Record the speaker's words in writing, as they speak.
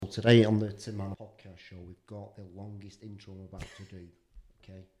today on the Tim Man podcast show, we've got the longest intro I'm about to do.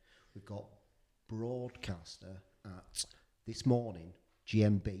 Okay, we've got broadcaster at This Morning,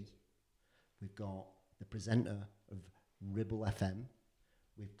 GMB. We've got the presenter of Ribble FM.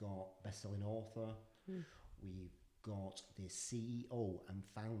 We've got best-selling author. We've got the CEO and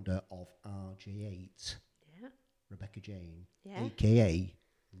founder of RJ8, Rebecca Jane, aka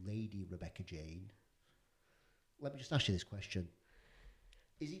Lady Rebecca Jane. Let me just ask you this question.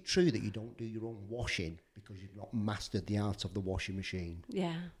 Is it true that you don't do your own washing because you've not mastered the art of the washing machine?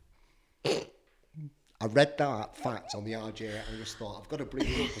 Yeah. I read that fact on the RJ and I just thought, I've got to bring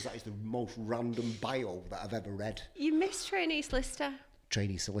it up because that is the most random bio that I've ever read. You missed trainee solicitor.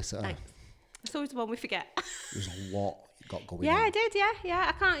 Trainee solicitor. Thanks. It's always the one we forget. There's a lot you got going on. Yeah, I did, yeah.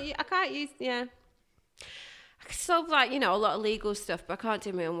 I can't use, I can solve, like, a lot of legal stuff, but I can't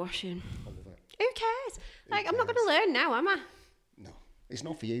do my own washing. I love it. Who cares? I'm not going to learn now, am I? No, it's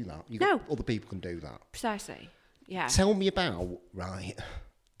not for you, that. Other people can do that. Precisely, yeah. Tell me about,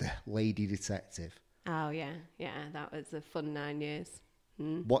 the Lady Detective. Oh, yeah, that was a fun 9 years.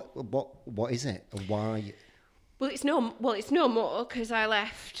 What is it and why? Well, it's no more because I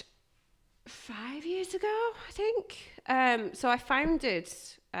left 5 years ago, I think. So I founded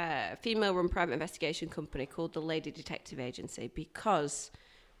a female-run private investigation company called the Lady Detective Agency because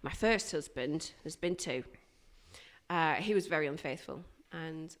my first husband, there's been two, he was very unfaithful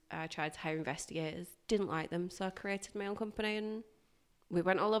and I tried to hire investigators, didn't like them, so I created my own company and we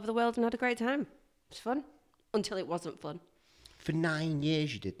went all over the world and had a great time. It was fun until it wasn't fun. For 9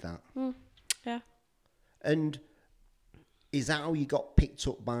 years you did that? Yeah. And is that how you got picked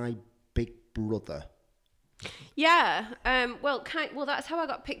up by Big Brother? Yeah. Well, that's how I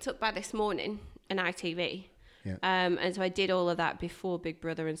got picked up by This Morning and ITV. Yeah. And so I did all of that before Big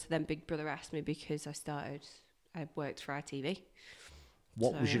Brother, and so then Big Brother asked me because I worked for ITV.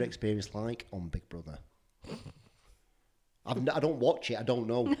 What was your experience like on Big Brother? I don't watch it. I don't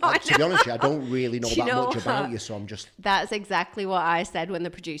know. No, to be honest with you, I don't really know that much what? about you, so I'm just... That's exactly what I said when the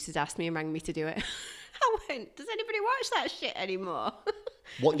producers asked me and rang me to do it. I went, does anybody watch that shit anymore?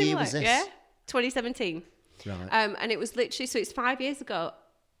 What year was this? Yeah, 2017. Right. And it was literally, so it's 5 years ago,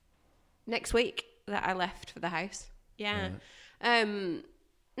 next week, that I left for the house. Yeah. Right.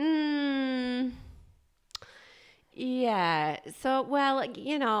 Yeah. So, well,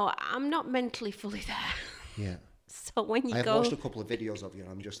 I'm not mentally fully there. Yeah. So when you I've go... watched a couple of videos of you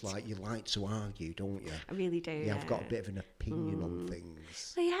and I'm just like, you like to argue, don't you? I really do, yeah. I've got a bit of an opinion on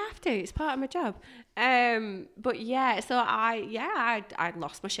things. Well, you have to. It's part of my job. But yeah, so I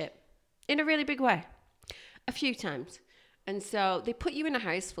lost my shit in a really big way. A few times. And so they put you in a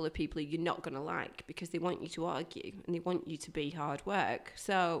house full of people you're not going to like because they want you to argue and they want you to be hard work.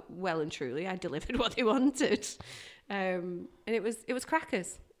 So, well and truly, I delivered what they wanted. And it was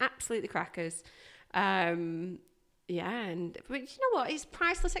crackers. Absolutely crackers. Yeah, but you know what? It's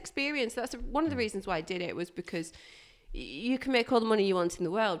priceless experience. That's one of the reasons why I did it, was because you can make all the money you want in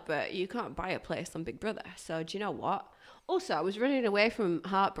the world, but you can't buy a place on Big Brother. So do you know what? Also, I was running away from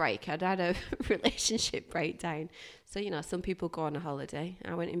heartbreak. I'd had a relationship breakdown. So, some people go on a holiday.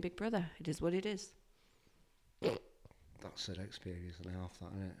 I went in Big Brother. It is what it is. That's an experience and a half,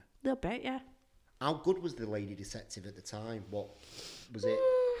 that, isn't it? A little bit, yeah. How good was the Lady Detective at the time? What was it?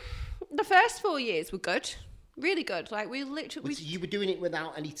 The first 4 years were good. Really good. Like, we literally... You were doing it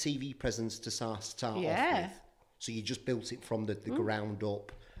without any TV presence to start off with? So you just built it from the ground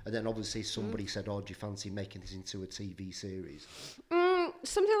up, and then obviously somebody said, do you fancy making this into a TV series?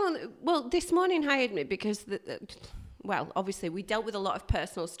 This Morning hired me because, obviously we dealt with a lot of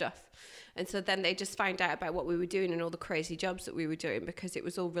personal stuff. And so then they just found out about what we were doing and all the crazy jobs that we were doing, because it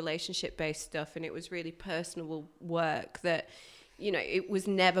was all relationship-based stuff and it was really personal work that... it was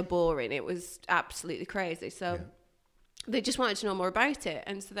never boring. It was absolutely crazy. So they just wanted to know more about it.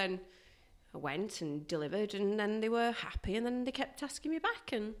 And so then I went and delivered, and then they were happy, and then they kept asking me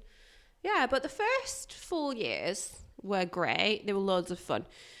back. And yeah, but the first 4 years were great. They were loads of fun.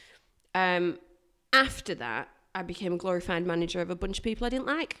 After that, I became a glorified manager of a bunch of people I didn't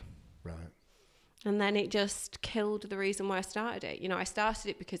like. Right. And then it just killed the reason why I started it. I started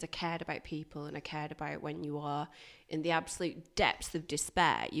it because I cared about people, and I cared about when you are in the absolute depths of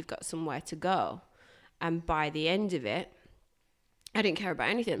despair, you've got somewhere to go. And by the end of it, I didn't care about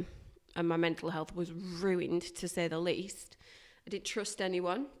anything. And my mental health was ruined, to say the least. I didn't trust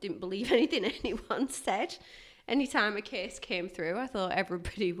anyone, didn't believe anything anyone said. Anytime a case came through, I thought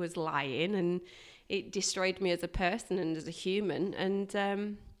everybody was lying, and it destroyed me as a person and as a human. And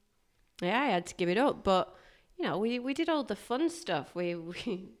I had to give it up. But we did all the fun stuff. We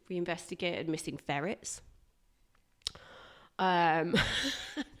investigated missing ferrets.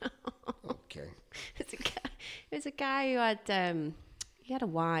 was a guy who had he had a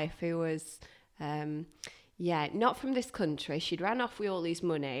wife who was not from this country. She'd ran off with all his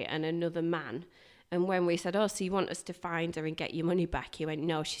money and another man. And when we said, oh, so you want us to find her and get your money back? He went,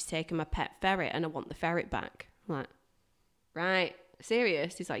 no, she's taken my pet ferret and I want the ferret back. I'm like, right,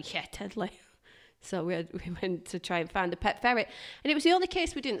 serious? He's like, yeah, deadly. So we went to try and find the pet ferret. And it was the only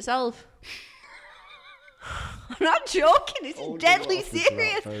case we didn't solve. I'm not joking. This is deadly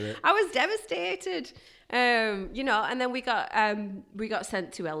serious. I was devastated. You know, and then we got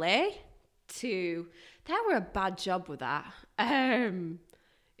sent to LA they were a bad job with that.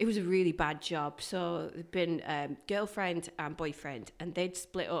 It was a really bad job. So there'd been girlfriend and boyfriend, and they'd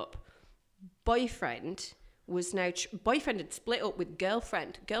split up. Boyfriend had split up with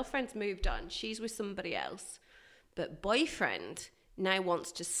girlfriend. Girlfriend's moved on. She's with somebody else. But boyfriend now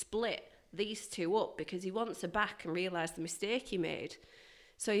wants to split these two up because he wants her back and realise the mistake he made.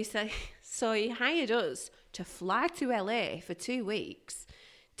 So he hired us to fly to LA for 2 weeks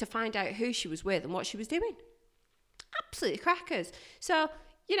to find out who she was with and what she was doing. Absolutely crackers. So,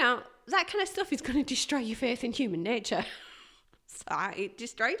 you know, that kind of stuff is going to destroy your faith in human nature. So it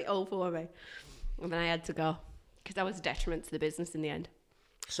destroyed it all for me. And then I had to go because I was a detriment to the business in the end.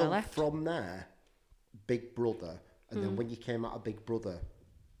 So from there, Big Brother, and then when you came out of Big Brother,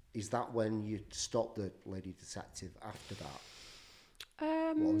 is that when you stopped the Lady Detective after that?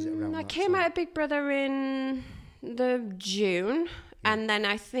 What was it around I that came time? out of Big Brother in the June, and then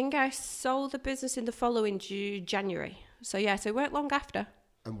I think I sold the business in the following January. So yeah, so it weren't long after.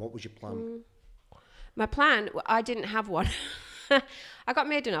 And what was your plan? My plan, I didn't have one. I got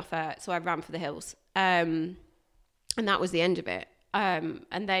made an offer, so I ran for the hills. And that was the end of it. And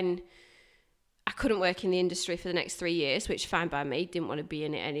then I couldn't work in the industry for the next 3 years, which fine by me, didn't want to be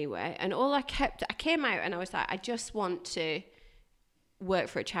in it anyway. And I came out and I was like, I just want to work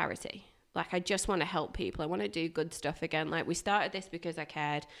for a charity. Like, I just want to help people. I want to do good stuff again. Like, we started this because I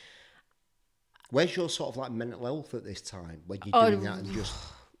cared. Where's your sort of like mental health at this time when you're doing that and just...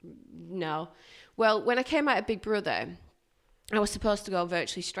 No. Well, when I came out of Big Brother, I was supposed to go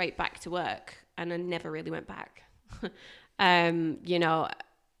virtually straight back to work, and I never really went back. You know,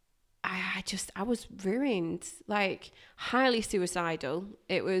 I was ruined, like highly suicidal.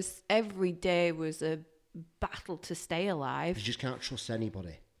 It was, every day was a battle to stay alive. You just can't trust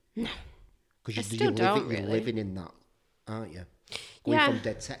anybody. No. Because you're living in that, aren't you? Going from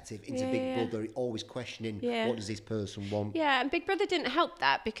detective into Big Brother, always questioning, what does this person want? Yeah, and Big Brother didn't help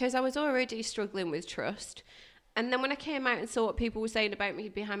that because I was already struggling with trust. And then when I came out and saw what people were saying about me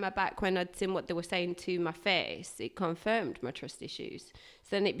behind my back, when I'd seen what they were saying to my face, it confirmed my trust issues. So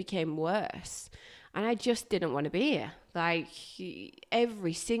then it became worse. And I just didn't want to be here. Like,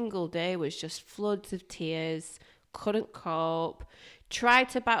 every single day was just floods of tears, couldn't cope, tried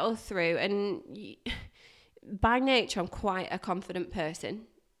to battle through. And by nature, I'm quite a confident person.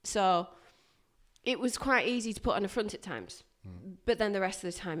 So it was quite easy to put on a front at times. But then the rest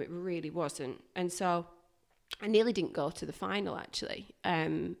of the time, it really wasn't. And so I nearly didn't go to the final, actually,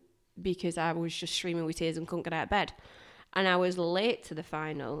 because I was just streaming with tears and couldn't get out of bed. And I was late to the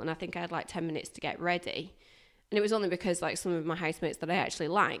final, and I think I had like 10 minutes to get ready. And it was only because like some of my housemates that I actually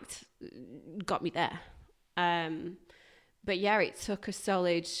liked got me there. But yeah, it took a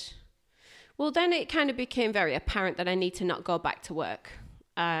solid... Well, then it kind of became very apparent that I need to not go back to work.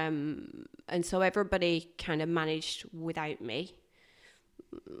 And so everybody kind of managed without me,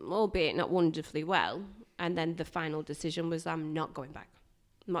 albeit not wonderfully well. And then the final decision was, I'm not going back.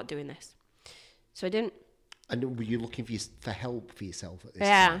 I'm not doing this. So I didn't. And were you looking for help for yourself at this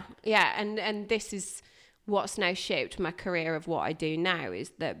time? Yeah. And this is what's now shaped my career of what I do now,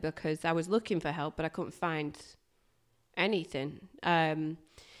 is that because I was looking for help, but I couldn't find anything. And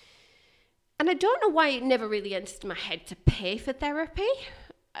I don't know why it never really entered my head to pay for therapy.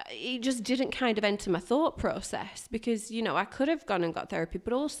 It just didn't kind of enter my thought process because, you know, I could have gone and got therapy,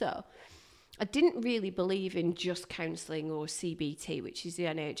 but also I didn't really believe in just counselling or CBT, which is the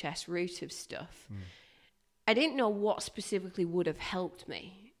NHS route of stuff. I didn't know what specifically would have helped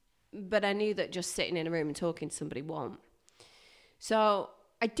me, but I knew that just sitting in a room and talking to somebody won't. So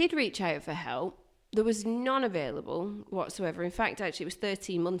I did reach out for help. There was none available whatsoever. In fact, actually, it was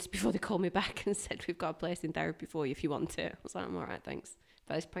 13 months before they called me back and said, we've got a place in therapy for you if you want it. I was like, I'm all right, thanks.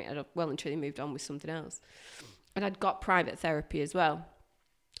 By this point, I'd well and truly moved on with something else. And I'd got private therapy as well.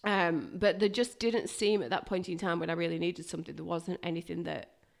 But there just didn't seem at that point in time when I really needed something, there wasn't anything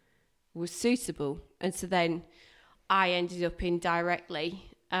that was suitable. And so then I ended up indirectly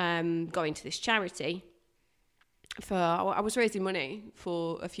going to this charity. I was raising money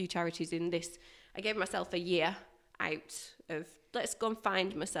for a few charities in this. I gave myself a year out of let's go and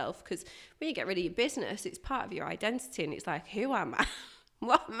find myself. Because when you get rid of your business, it's part of your identity, and it's like, who am I?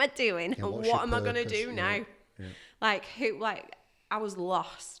 What am I doing? Yeah, And what's what your am I going to purpose? do now? Yeah. Like, I was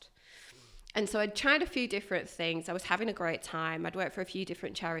lost. And so I'd tried a few different things. I was having a great time. I'd worked for a few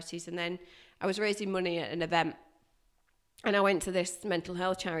different charities, and then I was raising money at an event. And I went to this mental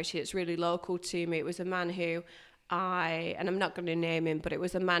health charity that's really local to me. It was a man who and I'm not going to name him, but it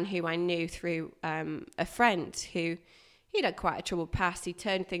was a man who I knew through a friend who, he'd had quite a troubled past. He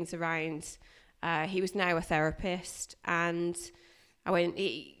turned things around. He was now a therapist. And I went,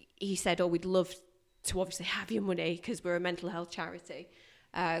 he said, oh, we'd love to obviously have your money because we're a mental health charity.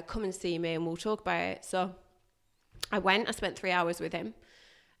 Come and see me and we'll talk about it. So I went, I spent 3 hours with him.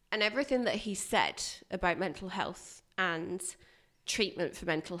 And everything that he said about mental health and treatment for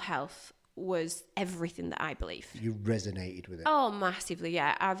mental health was everything that I believe. You resonated with it. Oh, massively,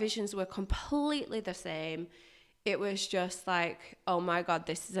 yeah. Our visions were completely the same. It was just like, oh my God,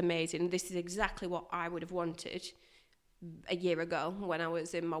 this is amazing. This is exactly what I would have wanted a year ago when I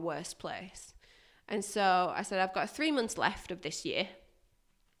was in my worst place. And so I said, I've got 3 months left of this year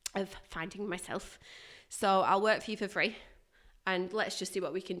of finding myself. So I'll work for you for free and let's just see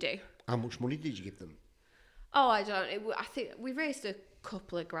what we can do. How much money did you give them? Oh, I think we raised a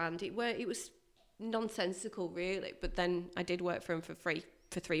couple of grand. It was nonsensical, really. But then I did work for him for free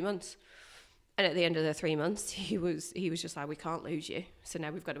for 3 months. And at the end of the 3 months, he was just like, we can't lose you. So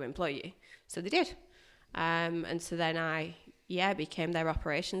now we've got to employ you. So they did. And so then I became their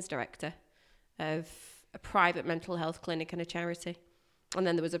operations director of a private mental health clinic and a charity. And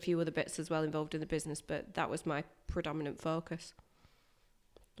then there was a few other bits as well involved in the business, but that was my predominant focus.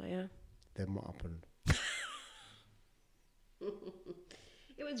 But yeah. Then what happened?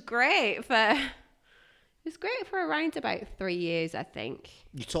 It was great for around about 3 years, I think.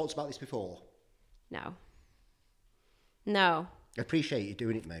 You talked about this before. No. I appreciate you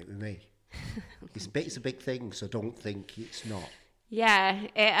doing it, mate, with me. It's a big thing, so don't think it's not. Yeah.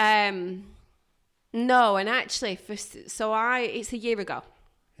 No, and actually, it's a year ago.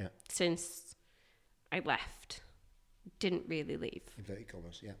 Yeah. Since I left. Didn't really leave. Inverted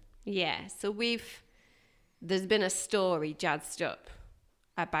commas, yeah. Yeah. So there's been a story jazzed up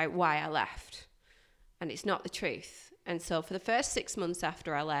about why I left, and it's not the truth. And so for the first 6 months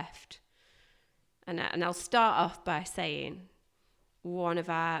after I left, and I'll start off by saying one of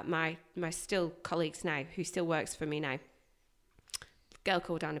my still colleagues now, who still works for me now, a girl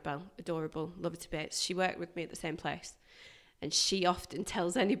called Annabelle, adorable, love her to bits. She worked with me at the same place, and she often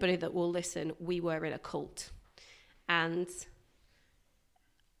tells anybody that will listen, we were in a cult. And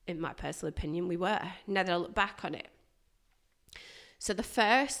in my personal opinion, we were. Now that I look back on it. So the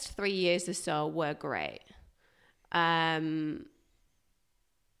first 3 years or so were great.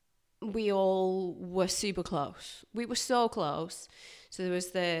 We all were super close. We were so close. So there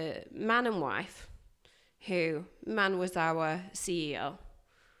was the man and wife, who, man was our CEO.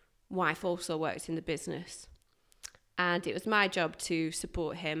 Wife also worked in the business. And it was my job to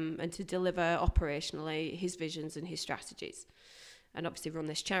support him and to deliver operationally his visions and his strategies. And obviously run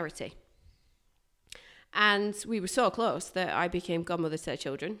this charity. And we were so close that I became godmother to their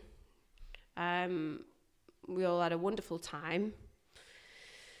children. We all had a wonderful time.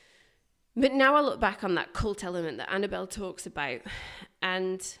 But now I look back on that cult element that Annabelle talks about.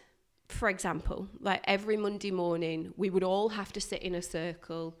 And for example, like every Monday morning, we would all have to sit in a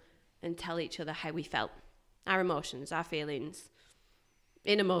circle and tell each other how we felt. Our emotions, our feelings,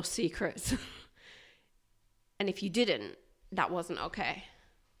 innermost secrets. And if you didn't, that wasn't okay.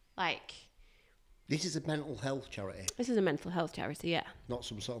 Like, this is a mental health charity. This is a mental health charity, yeah. Not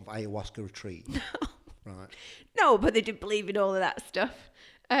some sort of ayahuasca retreat. No. Right. No, but they did believe in all of that stuff.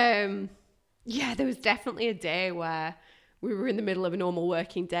 Yeah, there was definitely a day where we were in the middle of a normal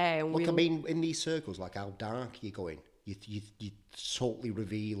working day. And Look, I mean, in these circles, like how dark you're going. You're totally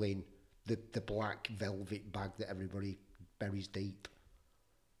revealing the black velvet bag that everybody buries deep.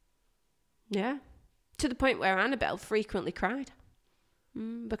 Yeah. To the point where Annabelle frequently cried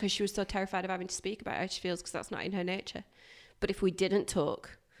because she was so terrified of having to speak about how she feels, because that's not in her nature. But if we didn't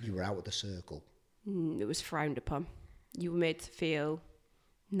talk... You were out of the circle. It was frowned upon. You were made to feel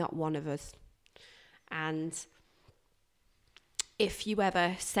not one of us. And if you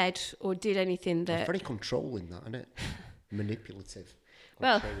ever said or did anything that... It's very controlling, that, isn't it? Manipulative.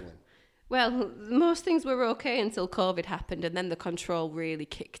 Controlling. Well, most things were okay until COVID happened, and then the control really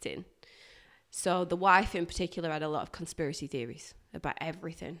kicked in. So the wife in particular had a lot of conspiracy theories about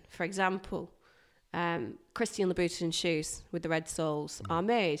everything. For example, Christian Louboutin shoes with the red soles are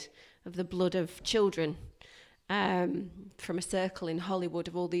made of the blood of children from a circle in Hollywood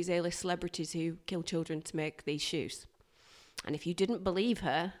of all these A-list celebrities who kill children to make these shoes. And if you didn't believe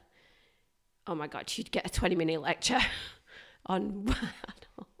her, oh my God, she'd get a 20-minute lecture on...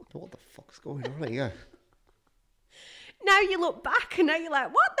 What the fuck's going on here? Now you look back and now you're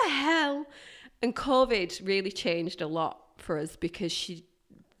like, what the hell? And COVID really changed a lot for us because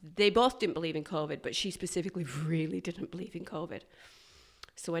they both didn't believe in COVID, but she specifically really didn't believe in COVID.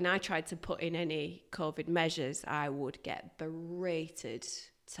 So when I tried to put in any COVID measures, I would get berated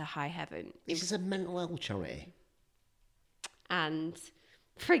to high heaven. This is a mental health charity. And,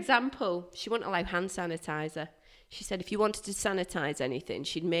 for example, she wouldn't allow hand sanitizer. She said if you wanted to sanitize anything,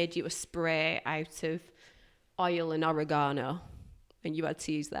 she'd made you a spray out of oil and oregano, and you had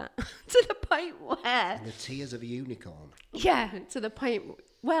to use that to the point where... And the tears of a unicorn. Yeah, to the point...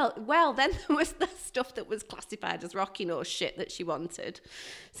 Well, then there was the stuff that was classified as Rocky Nose shit that she wanted.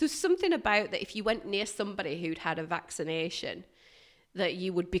 So something about that if you went near somebody who'd had a vaccination, that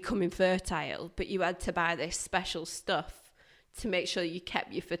you would become infertile, but you had to buy this special stuff to make sure you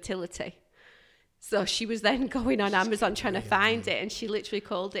kept your fertility. So she was then going on Amazon trying to find it, and she literally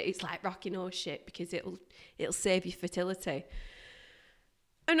called it, it's like Rocky Nose shit because it'll save your fertility.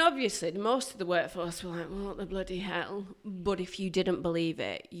 And obviously, most of the workforce were like, what the bloody hell? But if you didn't believe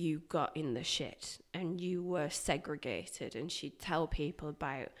it, you got in the shit and you were segregated. And she'd tell people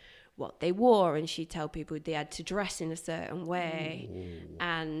about what they wore, and she'd tell people they had to dress in a certain way. Ooh.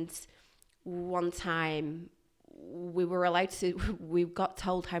 And one time we got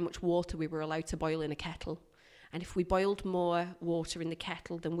told how much water we were allowed to boil in a kettle. And if we boiled more water in the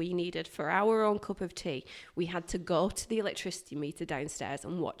kettle than we needed for our own cup of tea, we had to go to the electricity meter downstairs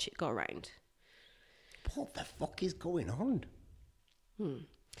and watch it go round. What the fuck is going on?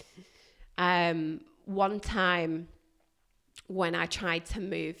 One time when I tried to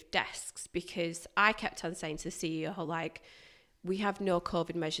move desks, because I kept on saying to the CEO, like, we have no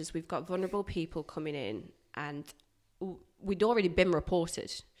COVID measures. We've got vulnerable people coming in, and we'd already been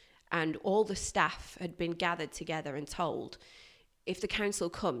reported. And all the staff had been gathered together and told, if the council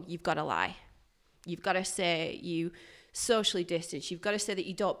come, you've got to lie. You've got to say you socially distance. You've got to say that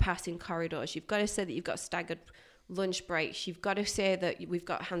you don't pass in corridors. You've got to say that you've got staggered lunch breaks. You've got to say that we've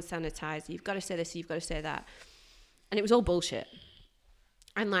got hand sanitizer. You've got to say this. You've got to say that. And it was all bullshit.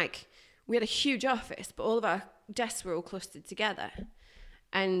 And like, we had a huge office, but all of our desks were all clustered together.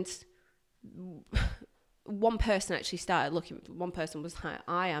 And one person actually started looking. One person was like,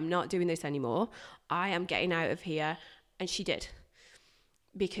 I am not doing this anymore. I am getting out of here. And she did.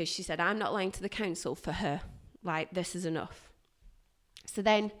 Because she said, I'm not lying to the council for her. Like, this is enough. So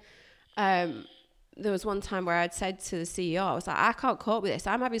then there was one time where I'd said to the CEO, I was like, I can't cope with this.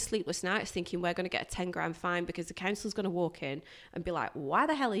 I'm having sleepless nights thinking we're going to get a 10 grand fine because the council's going to walk in and be like, why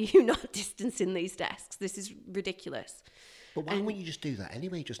the hell are you not distancing these desks? This is ridiculous. But why wouldn't you just do that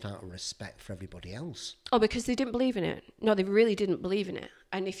anyway, just out of respect for everybody else? Oh, because they didn't believe in it. No, they really didn't believe in it.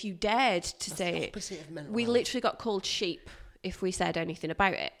 And if you dared to say it, we literally got called sheep if we said anything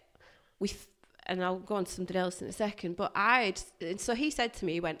about it. And I'll go on to something else in a second. But so he said to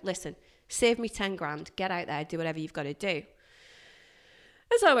me, he went, listen, save me 10 grand, get out there, do whatever you've got to do.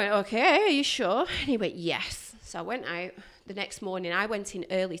 And so I went, okay, are you sure? And he went, yes. So I went out the next morning. I went in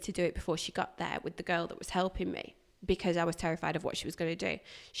early to do it before she got there with the girl that was helping me, because I was terrified of what she was going to do.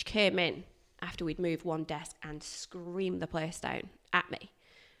 She came in after we'd moved one desk and screamed the place down at me.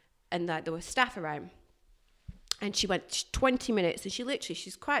 And there were staff around. And she went 20 minutes, and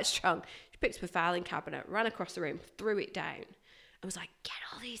she's quite strong. She picked up a filing cabinet, ran across the room, threw it down. I was like, get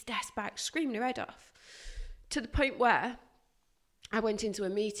all these desks back, screaming her head off. To the point where I went into a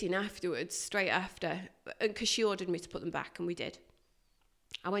meeting afterwards, straight after, because she ordered me to put them back, and we did.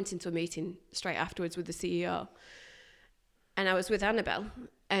 I went into a meeting straight afterwards with the CEO. And I was with Annabelle,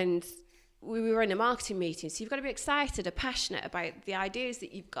 and we were in a marketing meeting. So you've got to be excited and passionate about the ideas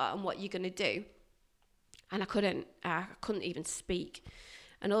that you've got and what you're going to do. And I couldn't even speak.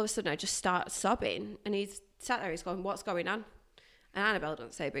 And all of a sudden I just started sobbing, and he's sat there, he's going, what's going on? And Annabelle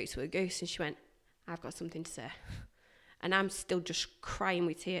didn't say boots to a goose, and she went, I've got something to say. And I'm still just crying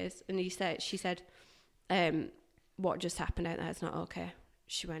with tears. And she said, what just happened out there is not okay.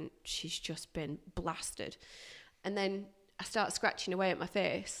 She went, she's just been blasted. And then I started scratching away at my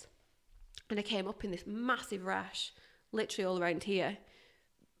face, and I came up in this massive rash, literally all around here.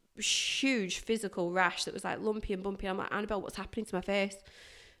 Huge physical rash that was like lumpy and bumpy. I'm like, Annabelle, what's happening to my face?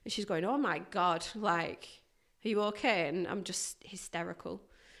 And she's going, oh my God, like, are you okay? And I'm just hysterical.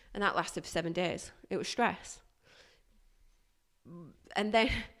 And that lasted for 7 days. It was stress. And then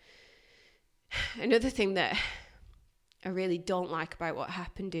another thing that I really don't like about what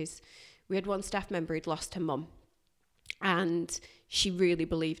happened is we had one staff member who'd lost her mum, and she really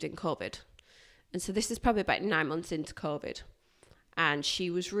believed in COVID. And so this is probably about 9 months into COVID. And she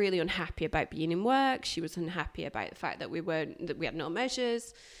was really unhappy about being in work. She was unhappy about the fact that we had no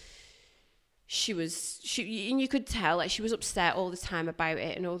measures. And you could tell, like, she was upset all the time about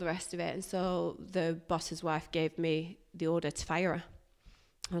it and all the rest of it. And so the boss's wife gave me the order to fire her.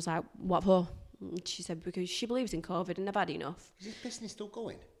 I was like, what for? And she said, because she believes in COVID and I've had enough. Is this business still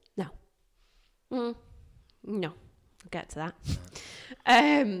going? No. No. I'll get to that.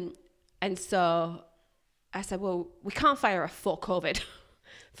 No. And so I said, well, we can't fire her for COVID,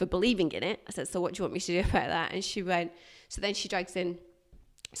 for believing in it. I said, so what do you want me to do about that? And she went, so then she drags in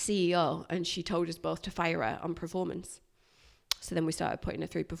CEO and she told us both to fire her on performance. So then we started putting her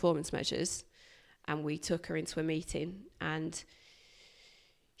through performance measures and we took her into a meeting, and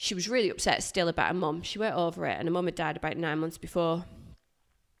she was really upset still about her mum. She went over it, and her mum had died about 9 months before.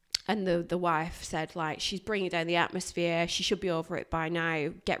 And the wife said, like, she's bringing down the atmosphere. She should be over it by now.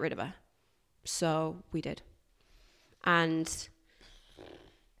 Get rid of her. So we did. And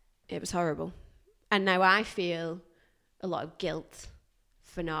it was horrible. And now I feel a lot of guilt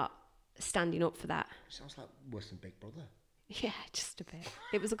for not standing up for that. Sounds like worse than Big Brother. Yeah, just a bit.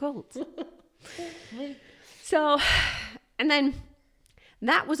 It was a cult. So, and then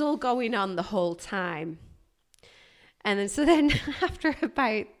that was all going on the whole time. And then, so then after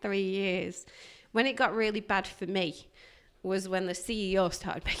about 3 years, when it got really bad for me, was when the CEO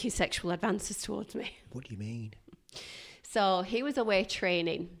started making sexual advances towards me. What do you mean? So he was away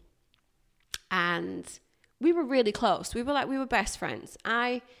training and we were really close. We were best friends.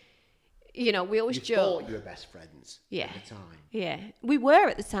 We always joke. Thought you were best friends yeah. at the time. Yeah, we were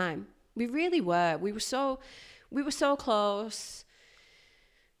at the time. We really were. We were so close.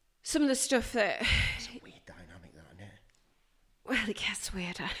 Some of the stuff that... It's a weird dynamic, that, isn't it? Well, it gets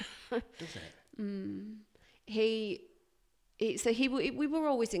weirder. Does it? We were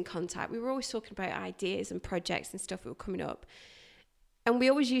always in contact. We were always talking about ideas and projects and stuff that were coming up. And we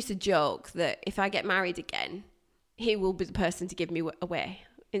always used to joke that if I get married again, he will be the person to give me away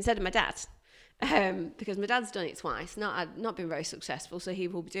instead of my dad. Because my dad's done it twice, not been very successful, so he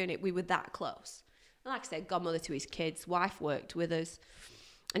will be doing it. We were that close. And like I said, godmother to his kids, wife worked with us.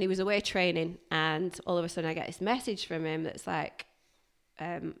 And he was away training, and all of a sudden I get this message from him that's like,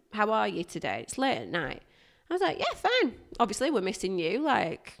 how are you today? It's late at night. I was like, yeah, fine. Obviously, we're missing you.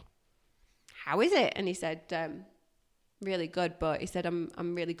 Like, how is it? And he said, really good, but he said,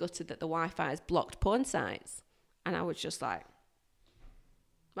 I'm really gutted that the Wi-Fi has blocked porn sites. And I was just like,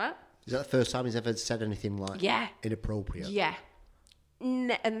 what? Is that the first time he's ever said anything like inappropriate? Yeah.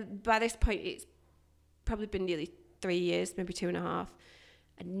 And by this point, it's probably been nearly 3 years, maybe 2.5.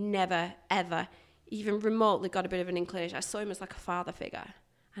 I never, ever even remotely got a bit of an inclination. I saw him as like a father figure.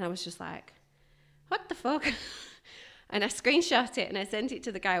 And I was just like, what the fuck? And I screenshot it and I sent it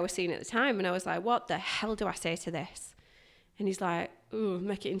to the guy I was seeing at the time. And I was like, what the hell do I say to this? And he's like, ooh,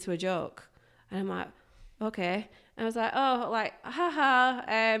 make it into a joke. And I'm like, okay. And I was like, oh, like,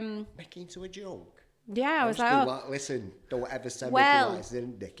 haha. Make it into a joke? Yeah, I was like, oh. Listen, don't ever send me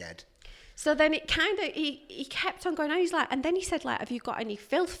anything, dickhead. So then it kind of, he kept on going on. He's like, and then he said, like, have you got any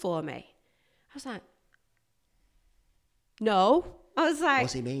filth for me? I was like, no. I was like... What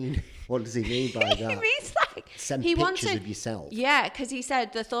does he mean? What does he mean by that? He means like... Send pictures of yourself. Yeah, because he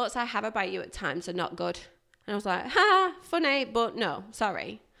said, the thoughts I have about you at times are not good. And I was like, ha, funny, but no,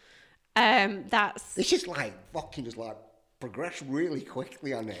 sorry. That's... It's just like, fucking just like, progress really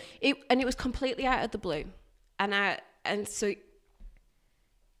quickly on it. And it was completely out of the blue. And so...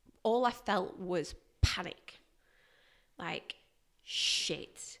 all I felt was panic. Like,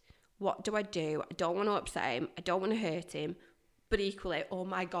 shit, what do? I don't want to upset him. I don't want to hurt him. But equally, oh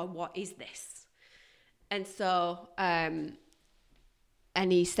my God, what is this? And so, and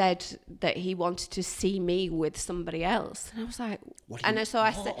he said that he wanted to see me with somebody else. And I was like, I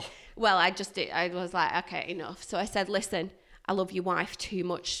said, well, I was like, okay, enough. So I said, listen, I love your wife too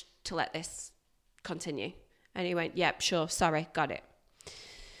much to let this continue. And he went, yep, sure, sorry, got it.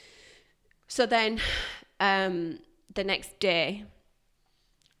 So then the next day,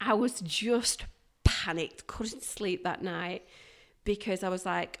 I was just panicked, couldn't sleep that night because I was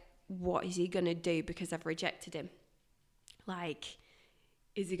like, what is he going to do because I've rejected him? Like,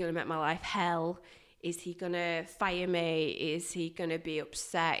 is he going to make my life hell? Is he going to fire me? Is he going to be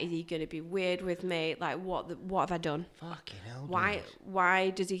upset? Is he going to be weird with me? Like, what have I done? Fucking hell, Why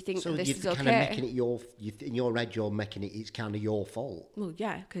does he think that this is okay? So you're kind of making it in your head, you're making it, it's kind of your fault. Well,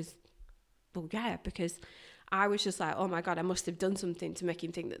 yeah, because I was just like, oh my God, I must have done something to make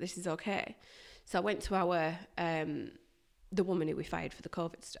him think that this is okay. So I went to our, the woman who we fired for the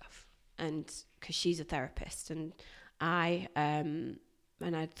COVID stuff, and because she's a therapist, and I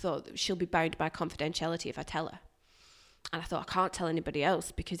thought that she'll be bound by confidentiality if I tell her. And I thought, I can't tell anybody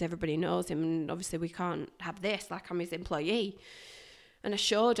else because everybody knows him. And obviously we can't have this, like I'm his employee. And I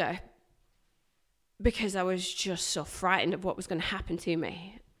showed her because I was just so frightened of what was going to happen to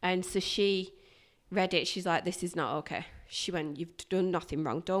me. And so she read it. She's like, this is not okay. She went, you've done nothing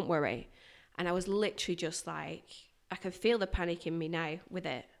wrong. Don't worry. And I was literally just like, I can feel the panic in me now with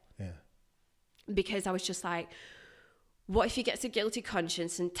it. Yeah. Because I was just like, what if he gets a guilty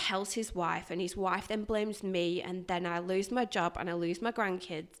conscience and tells his wife, and his wife then blames me, and then I lose my job and I lose my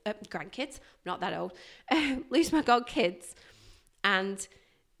grandkids, not that old, lose my godkids, and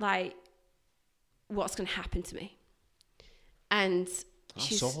like, what's going to happen to me? And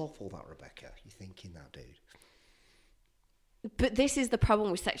that's so awful, that, Rebecca. You're thinking that, dude. But this is the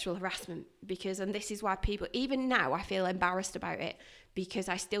problem with sexual harassment, because, and this is why people, even now, I feel embarrassed about it, because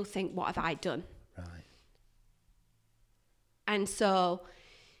I still think, what have I done? Right. And so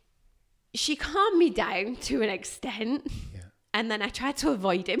she calmed me down to an extent. Yeah. And then I tried to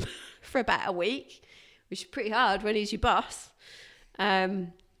avoid him for about a week, which is pretty hard when he's your boss.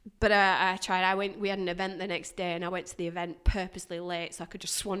 But I tried. We had an event the next day, and I went to the event purposely late so I could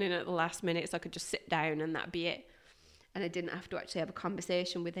just swan in at the last minute, so I could just sit down and that'd be it. And I didn't have to actually have a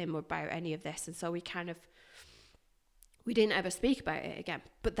conversation with him about any of this. And so we didn't ever speak about it again.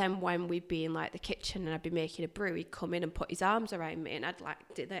 But then when we'd be in like the kitchen and I'd be making a brew, he'd come in and put his arms around me and I'd like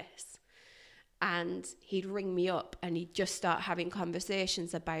do this. And he'd ring me up and he'd just start having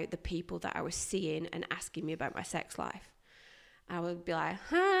conversations about the people that I was seeing and asking me about my sex life. I would be like,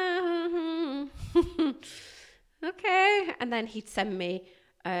 okay. And then he'd send me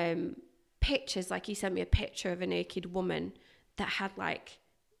pictures. Like he sent me a picture of a naked woman that had like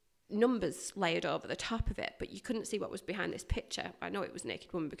numbers layered over the top of it, but you couldn't see what was behind this picture. I know it was a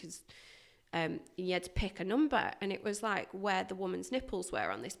naked woman because you had to pick a number, and it was like where the woman's nipples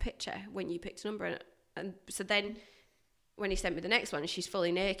were on this picture when you picked a number. And so then when he sent me the next one, she's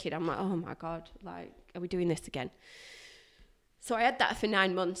fully naked. I'm like, oh my God, like, are we doing this again? So I had that for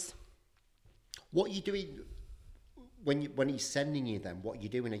 9 months. What are you doing when he's sending you then? What are you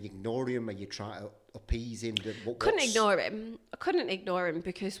doing? Are you ignoring him? Are you trying to appease him? Couldn't ignore him. I couldn't ignore him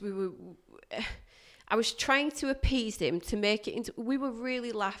because I was trying to appease him to make it into, we were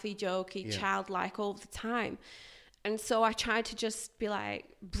really laughy, jokey, childlike all the time. And so I tried to just be like,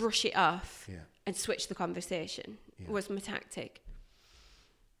 brush it off and switch the conversation was my tactic.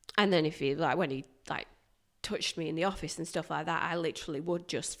 And then when he like touched me in the office and stuff like that, I literally would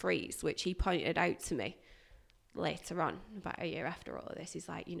just freeze, which he pointed out to me later on, about a year after all of this. He's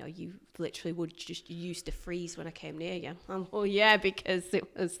like, you literally you used to freeze when I came near you. Oh yeah, because it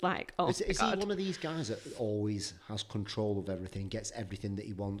was like, oh, is he one of these guys that always has control of everything, gets everything that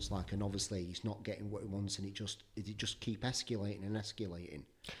he wants, like, and obviously he's not getting what he wants, and it just keep escalating and escalating,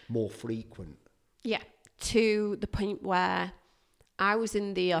 more frequent? Yeah, to the point where I was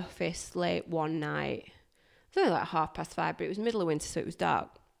in the office late one night. It was only like 5:30, but it was middle of winter, so it was dark,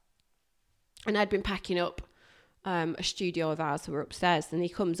 and I'd been packing up a studio of ours that were upstairs, and he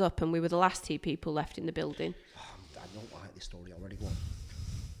comes up and we were the last 2 people left in the building. I don't like this story already. Go on.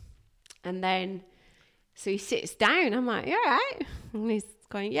 And then so he sits down. I'm like, you all right? And he's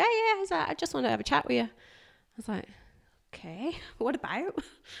going, yeah. He's like, I just want to have a chat with you. I was like, okay, what about?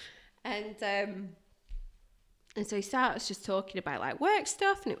 And so he starts just talking about like work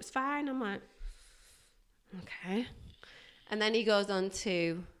stuff, and it was fine. I'm like, okay. And then he goes on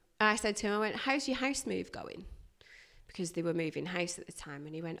to, I said to him, I went, how's your house move going? Because they were moving house at the time.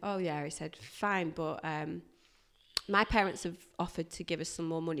 And he went, oh yeah. He said, fine, but my parents have offered to give us some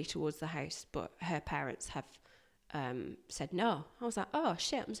more money towards the house, but her parents have said no. I was like, oh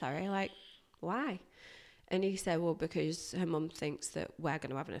shit, I'm sorry, like, why? And he said, well, because her mum thinks that we're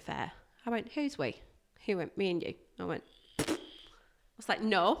going to have an affair. I went, who's we? He went, me and you. I went, I was like,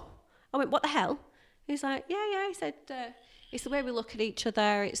 no. I went, what the hell? He's like, yeah. He said, it's the way we look at each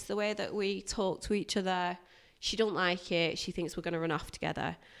other. It's the way that we talk to each other. She don't like it. She thinks we're going to run off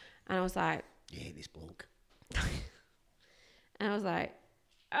together. And I was like... Yeah, this bloke. And I was like,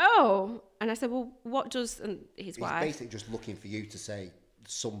 oh. And I said, well, what does... And his wife... He's basically just looking for you to say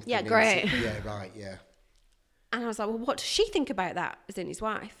something. Yeah, great. Yeah, right, yeah. And I was like, well, what does she think about that, as in his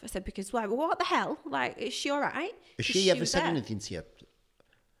wife? I said, because, well, what the hell? Like, is she all right? Has she ever said anything to you?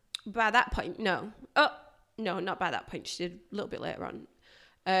 By that point, no. Oh, no, not by that point. She did a little bit later on.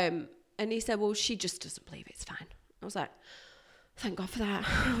 And he said, well, she just doesn't believe it's fine. I was like, thank God for that.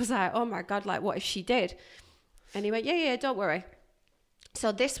 I was like, oh my God, like, what if she did? And he went, yeah, don't worry.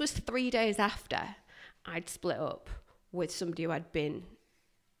 So this was 3 days after I'd split up with somebody who had been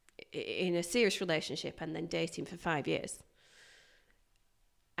in a serious relationship and then dating for 5 years.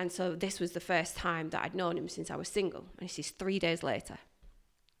 And so this was the first time that I'd known him since I was single. And this is 3 days later.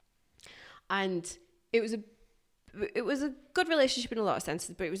 And it was a good relationship in a lot of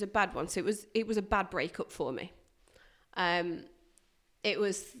senses, but it was a bad one. So it was a bad breakup for me. It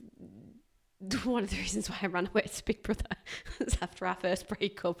was one of the reasons why I ran away to Big Brother. After our first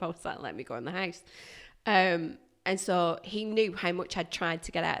breakup, I was like, let me go in the house. And so he knew how much I'd tried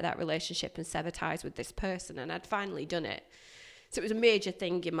to get out of that relationship and sever ties with this person, and I'd finally done it. So it was a major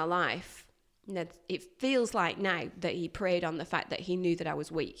thing in my life. And it feels like now that he preyed on the fact that he knew that I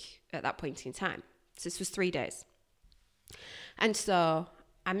was weak at that point in time. So this was 3 days. And so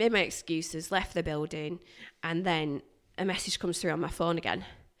I made my excuses, left the building, and then a message comes through on my phone again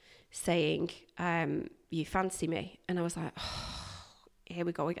saying, you fancy me? And I was like, oh, here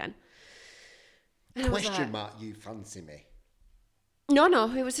we go again. And Question mark, you fancy me?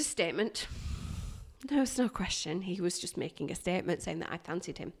 No, it was a statement. No, it's no question. He was just making a statement saying that I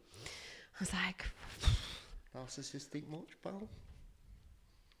fancied him. I was like... Narcissistic much, pal?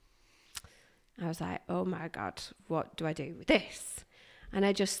 I was like, oh my God, what do I do with this? And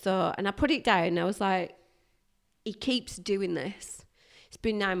I just thought, and I put it down, and I was like, he keeps doing this. It's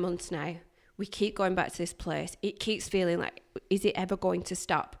been 9 months now. We keep going back to this place. It keeps feeling like, is it ever going to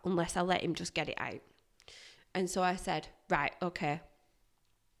stop unless I let him just get it out? And so I said, right, okay.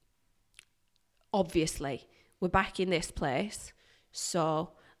 Obviously, we're back in this place,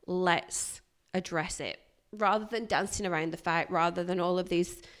 so let's address it. Rather than dancing around the fight, rather than all of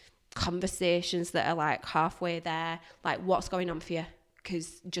these conversations that are like halfway there, like, what's going on for you?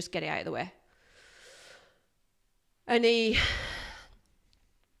 Because just get it out of the way. And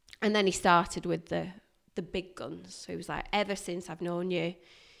then he started with the big guns. So he was like, ever since I've known you,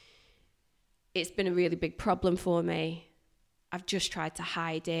 it's been a really big problem for me. I've just tried to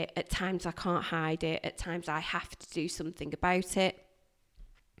hide it. At times I can't hide it. At times I have to do something about it.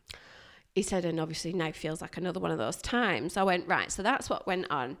 He said, and obviously now feels like another one of those times. I went, right, so that's what went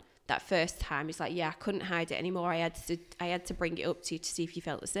on that first time. He's like, yeah, I couldn't hide it anymore. I had to bring it up to you to see if you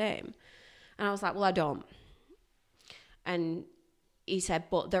felt the same. And I was like, well, I don't. And he said,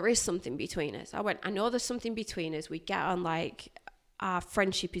 but there is something between us. I went, I know there's something between us. We get on, like, our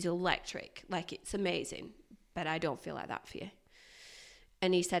friendship is electric. Like, it's amazing. But I don't feel like that for you.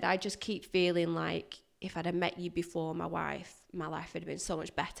 And he said, I just keep feeling like if I'd have met you before my life would have been so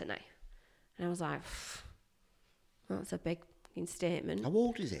much better now. And I was like, that's a big statement. How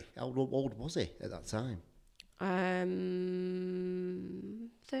old is he? How old was he at that time?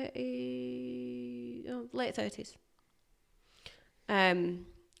 30, late 30s. And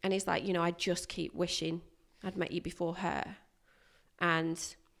he's like, you know, I just keep wishing I'd met you before her. And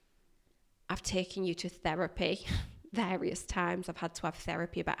I've taken you to therapy various times. I've had to have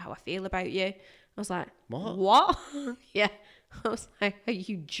therapy about how I feel about you. I was like, what? Yeah. I was like, are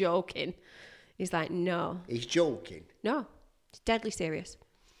you joking? He's like, no. He's joking? No. It's deadly serious.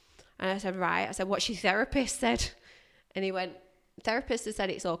 And I said, right. I said, what's your therapist said? And he went, therapist has said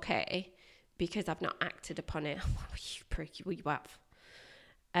it's okay because I've not acted upon it. You prick, you have.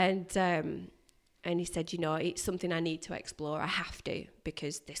 And he said, you know, it's something I need to explore. I have to,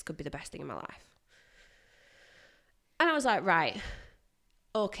 because this could be the best thing in my life. And I was like, right,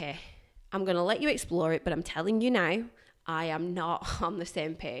 okay, I'm going to let you explore it, but I'm telling you now, I am not on the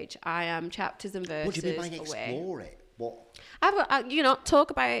same page. I am chapters and verses away. What do you mean by explore it? What? Talk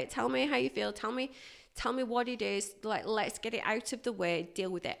about it. Tell me how you feel. Tell me what it is. Like, let's get it out of the way,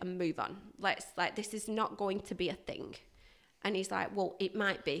 deal with it, and move on. This is not going to be a thing. And he's like, well, it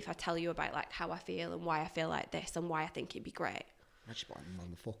might be if I tell you about, like, how I feel and why I feel like this and why I think it'd be great. I just want to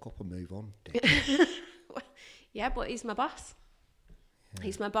man the fuck up and move on. Yeah, but he's my boss. Yeah.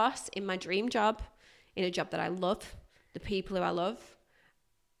 He's my boss in my dream job, in a job that I love, the people who I love.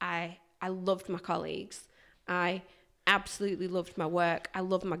 I loved my colleagues. I absolutely loved my work. I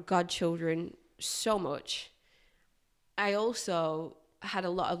loved my godchildren so much. I also had a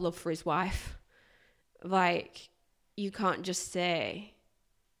lot of love for his wife. Like, you can't just say,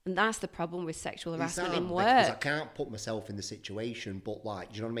 and that's the problem with sexual harassment in work. Because I can't put myself in the situation, but,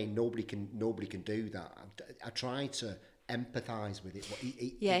 like, do you know what I mean? Nobody can do that. I try to empathise with it, but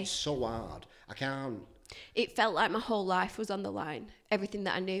it's so hard. I can't. It felt like my whole life was on the line. Everything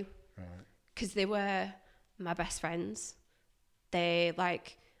that I knew. Right. Because they were my best friends. I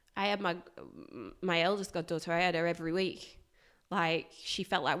had my eldest goddaughter. I had her every week. Like, she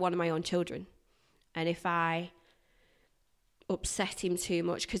felt like one of my own children. And if I upset him too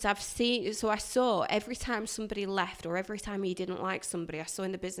much, because I saw every time somebody left or every time he didn't like somebody, I saw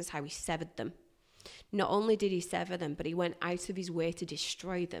in the business how he severed them. Not only did he sever them, but he went out of his way to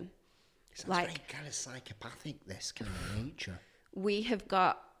destroy them. Sounds very kind of psychopathic, this kind of nature. we have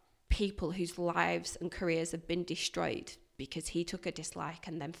got people whose lives and careers have been destroyed because he took a dislike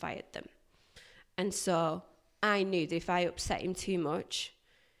and then fired them. And so I knew that if I upset him too much,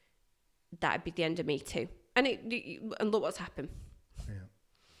 that'd be the end of me too. And look what's happened. Yeah.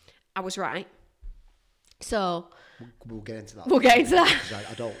 I was right. So we'll get into that. We'll get into that. 'Cause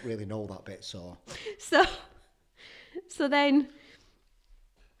I don't really know that bit, so. So then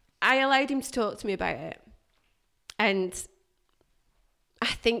I allowed him to talk to me about it. And I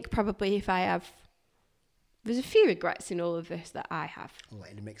think probably there's a few regrets in all of this that I have.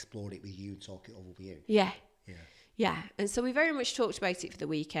 Letting him explore it with you and talk it over with you. Yeah. Yeah. Yeah. And so we very much talked about it for the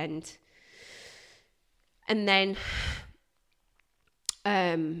weekend. And then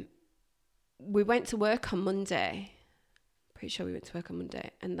we went to work on Monday. Pretty sure we went to work on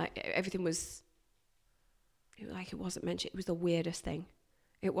Monday. And like everything was like it wasn't mentioned. It was the weirdest thing.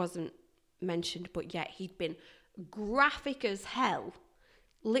 It wasn't mentioned, but yet he'd been graphic as hell,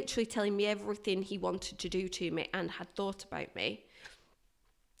 literally telling me everything he wanted to do to me and had thought about me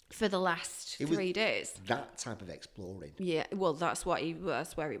for the last 3 days. That type of exploring. Yeah, well, that's where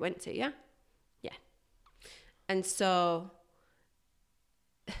he went to, yeah? Yeah. And so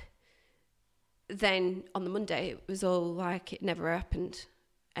then on the Monday, it was all like it never happened.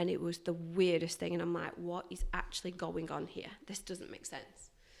 And it was the weirdest thing. And I'm like, what is actually going on here? This doesn't make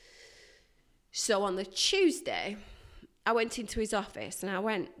sense. So on the Tuesday, I went into his office and I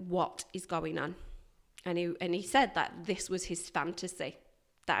went, what is going on? And he said that this was his fantasy,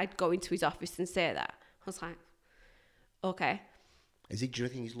 that I'd go into his office and say that. I was like, okay. Do you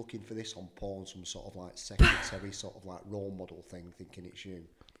think he's looking for this on porn, some sort of like secretary sort of like role model thing, thinking it's you?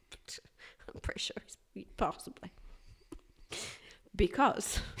 I'm pretty sure it's possibly.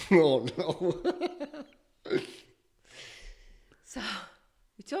 Because. Oh, no. So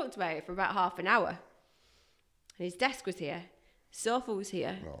we talked about it for about half an hour. And his desk was here, sofa was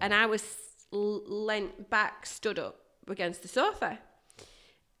here, and I was leant back, stood up against the sofa.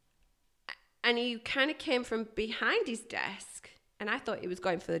 And he kind of came from behind his desk, and I thought he was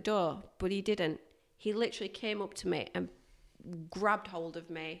going for the door, but he didn't. He literally came up to me and grabbed hold of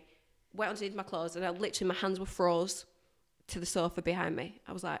me, went underneath my clothes, and my hands were froze to the sofa behind me.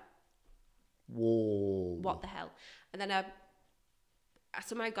 I was like, whoa. What the hell? And then I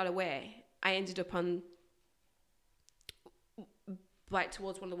somehow got away. I ended up on, like,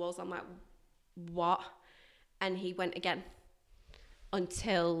 towards one of the walls. I'm like, what? And he went again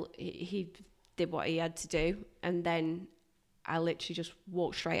until he did what he had to do. And then I literally just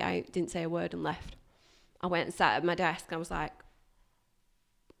walked straight out, didn't say a word, and left. I went and sat at my desk and I was like,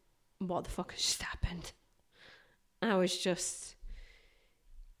 what the fuck has just happened? And I was just,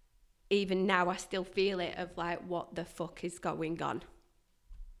 even now I still feel it of like, what the fuck is going on?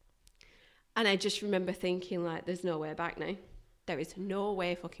 And I just remember thinking, like, there's no way back now. There is no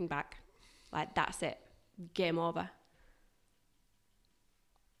way fucking back. Like, that's it. Game over.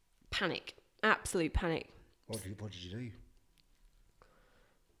 Panic. Absolute panic. What did you do?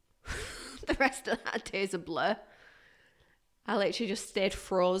 The rest of that day is a blur. I literally just stayed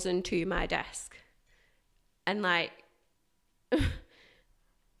frozen to my desk. And, like,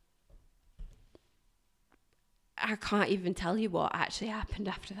 I can't even tell you what actually happened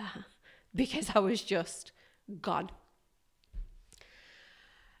after that, because I was just gone.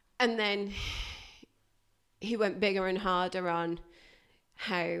 And then he went bigger and harder on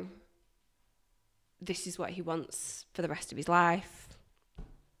how this is what he wants for the rest of his life.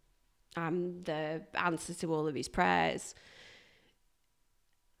 I'm the answer to all of his prayers.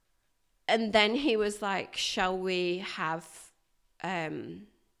 And then he was like, shall we have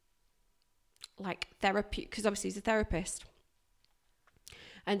like therapy? Because obviously he's a therapist.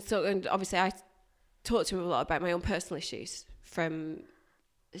 And obviously I talked to him a lot about my own personal issues, from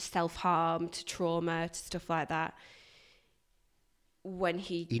self-harm to trauma to stuff like that. When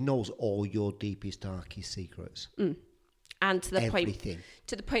he knows all your deepest, darkest secrets. And to the Everything.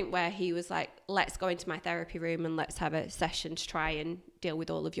 point where he was like, let's go into my therapy room and let's have a session to try and deal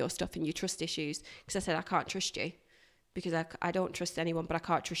with all of your stuff and your trust issues. Because I said, I can't trust you because I don't trust anyone, but I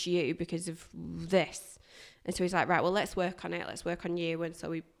can't trust you because of this. And so he's like, right, well, let's work on it. Let's work on you. And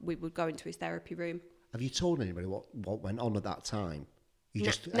so we would go into his therapy room. Have you told anybody what went on at that time?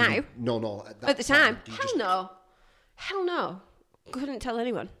 No. No. At the time? Hell no. Couldn't tell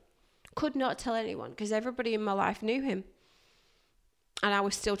anyone. Could not tell anyone, because everybody in my life knew him. And I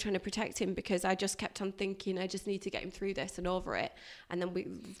was still trying to protect him because I just kept on thinking, I just need to get him through this and over it. And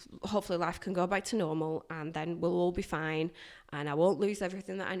then hopefully life can go back to normal, and then we'll all be fine. And I won't lose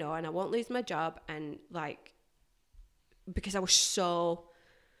everything that I know, and I won't lose my job. And because I was so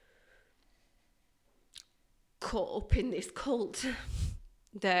caught up in this cult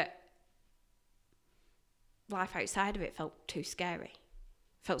that life outside of it felt too scary.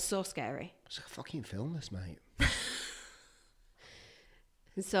 Felt so scary. It's a fucking film, this, mate.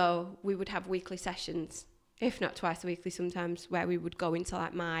 And so we would have weekly sessions, if not twice a weekly sometimes, where we would go into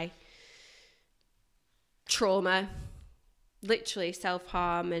like my trauma, literally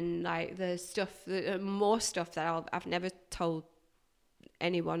self-harm, and like the stuff, more stuff that I've never told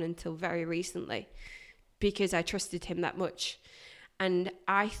anyone until very recently, because I trusted him that much. And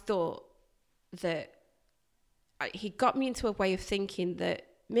I thought that he got me into a way of thinking that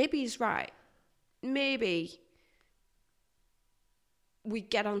maybe he's right. Maybe we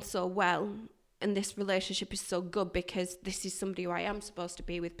get on so well and this relationship is so good because this is somebody who I am supposed to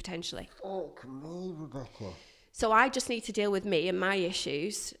be with potentially. Oh, come on, Rebecca. So I just need to deal with me and my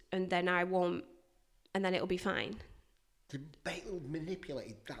issues, and then it'll be fine. Did Bale manipulate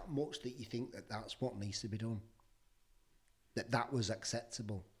it that much that you think that that's what needs to be done? That was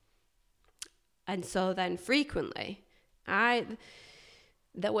acceptable? And so then frequently,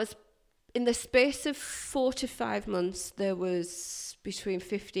 there was, in the space of 4 to 5 months, there was between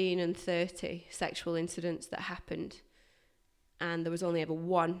 15 and 30 sexual incidents that happened. And there was only ever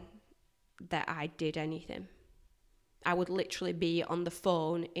one that I did anything. I would literally be on the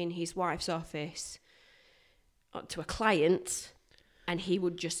phone in his wife's office to a client, and he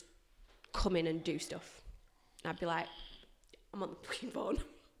would just come in and do stuff. I'd be like, I'm on the fucking phone.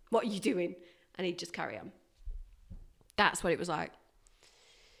 What are you doing? And he'd just carry on. That's what it was like.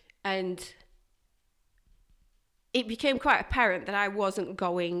 And it became quite apparent that I wasn't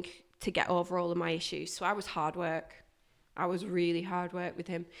going to get over all of my issues. So I was hard work. I was really hard work with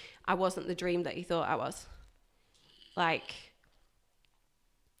him. I wasn't the dream that he thought I was. Like,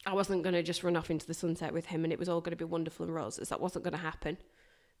 I wasn't going to just run off into the sunset with him and it was all going to be wonderful and roses. That wasn't going to happen,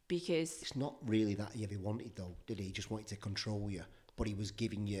 because... It's not really that he ever wanted, though, did he? He just wanted to control you, but he was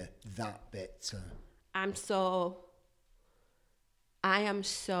giving you that bit. I am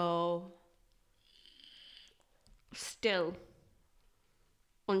so still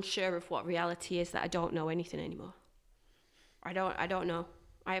unsure of what reality is, that I don't know anything anymore. I don't know.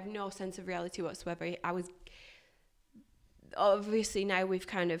 I have no sense of reality whatsoever. Obviously now we've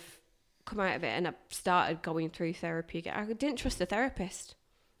kind of come out of it and I've started going through therapy again. I didn't trust the therapist.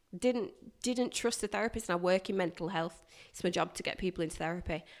 Didn't trust the therapist, and I work in mental health. It's my job to get people into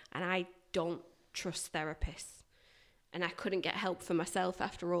therapy, and I don't trust therapists. And I couldn't get help for myself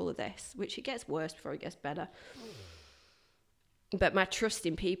after all of this, which it gets worse before it gets better. But my trust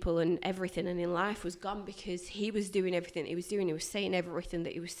in people and everything and in life was gone, because he was doing everything he was doing. He was saying everything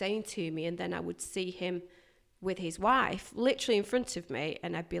that he was saying to me, and then I would see him with his wife literally in front of me,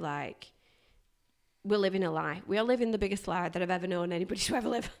 and I'd be like, we're living a lie. We are living the biggest lie that I've ever known anybody to ever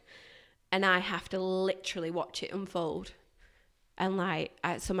live. And I have to literally watch it unfold. And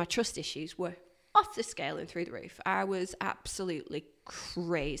so my trust issues were off the scale and through the roof. I was absolutely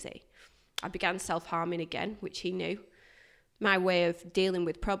crazy. I began self-harming again, which he knew. My way of dealing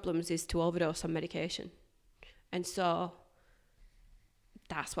with problems is to overdose on medication. And so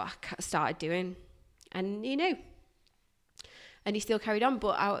that's what I started doing. And he knew. And he still carried on.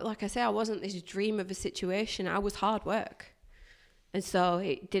 But like I say, I wasn't this dream of a situation. I was hard work. And so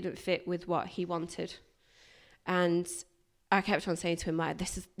it didn't fit with what he wanted. And I kept on saying to him, like,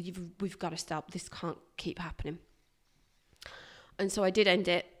 we've got to stop. This can't keep happening. And so I did end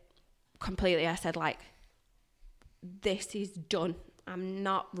it completely. I said, like, this is done. I'm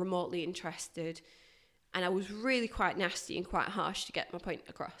not remotely interested. And I was really quite nasty and quite harsh to get my point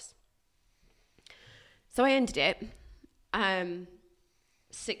across. So I ended it.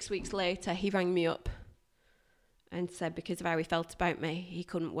 6 weeks later, he rang me up and said because of how he felt about me, he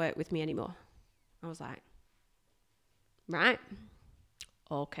couldn't work with me anymore. I was like, right,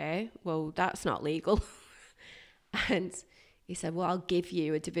 okay, well, that's not legal. And he said, well, I'll give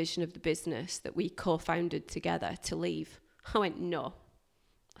you a division of the business that we co-founded together to leave. I went, no.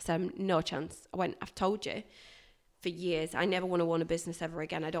 I said, no chance. I went, I've told you for years, I never want to own a business ever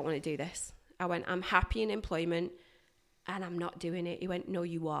again. I don't want to do this. I went, I'm happy in employment and I'm not doing it. He went, no,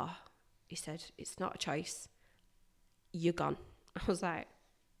 you are. He said, it's not a choice. You're gone. I was like,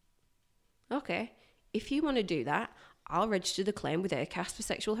 okay, if you want to do that, I'll register the claim with ACAS for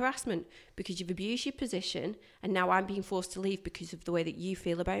sexual harassment because you've abused your position and now I'm being forced to leave because of the way that you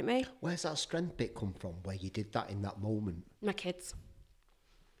feel about me. Where's that strength bit come from where you did that in that moment? My kids.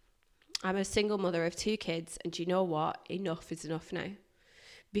 I'm a single mother of 2 kids, and do you know what? Enough is enough now.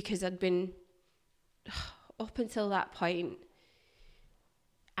 Because I'd been, up until that point,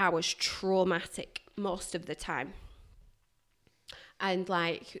 I was traumatic most of the time. And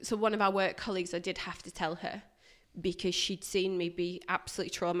so one of our work colleagues, I did have to tell her, because she'd seen me be absolutely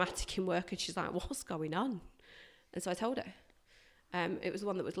traumatic in work, and she's like, what's going on? And so I told her. It was the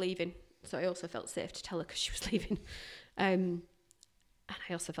one that was leaving, so I also felt safe to tell her because she was leaving. And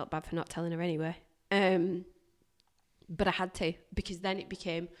I also felt bad for not telling her anyway. But I had to, because then it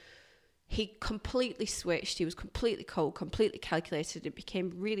became, he completely switched. He was completely cold, completely calculated. It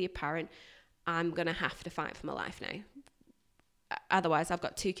became really apparent, I'm going to have to fight for my life now. Otherwise, I've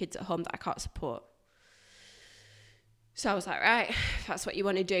got 2 kids at home that I can't support. So I was like, right, if that's what you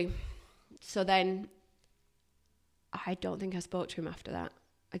want to do. So then I don't think I spoke to him after that.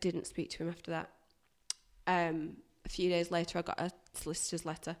 I didn't speak to him after that. A few days later, I got a solicitor's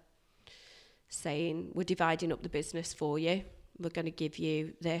letter saying, we're dividing up the business for you. We're going to give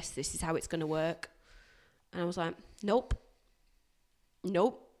you this. This is how it's going to work. And I was like, nope.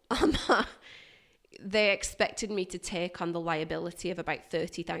 They expected me to take on the liability of about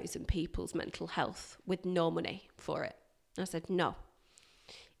 30,000 people's mental health with no money for it. I said, no.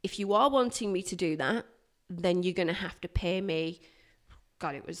 If you are wanting me to do that, then you're going to have to pay me,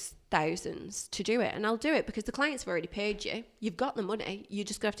 God, it was thousands to do it. And I'll do it because the clients have already paid you. You've got the money. You're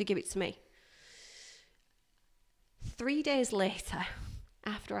just going to have to give it to me. 3 days later,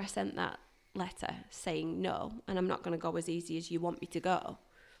 after I sent that letter saying no, and I'm not going to go as easy as you want me to go,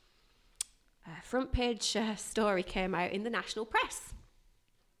 a front page story came out in the national press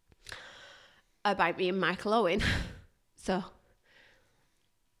about me and Michael Owen.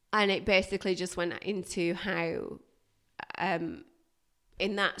 And it basically just went into how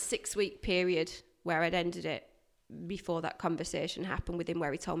in that 6-week period where I'd ended it, before that conversation happened with him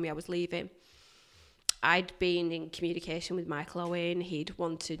where he told me I was leaving, I'd been in communication with Michael Owen. He'd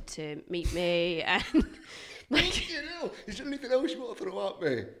wanted to meet me, and like, is there anything else you want to throw at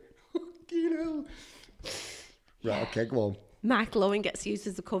me? Right, okay, go on. Michael Owen gets used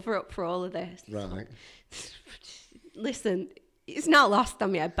as a cover-up for all of this. Right. Listen, it's not lost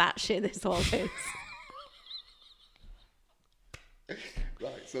on me how batshit this all is.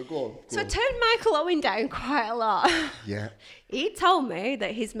 Right, so go on. I turned Michael Owen down quite a lot. Yeah. He told me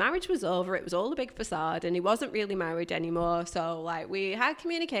that his marriage was over, it was all a big facade, and he wasn't really married anymore. So, like, we had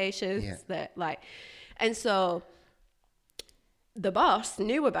communications that, like, and so the boss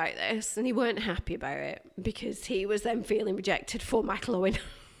knew about this, and he weren't happy about it because he was then feeling rejected for Michael Owen.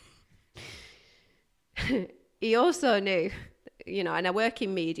 He also knew, and I work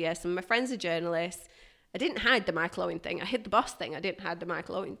in media, some of my friends are journalists. I didn't hide the Michael Owen thing. I hid the boss thing. I didn't hide the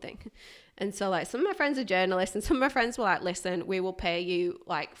Michael Owen thing. And so, like, some of my friends are journalists, and some of my friends were like, listen, we will pay you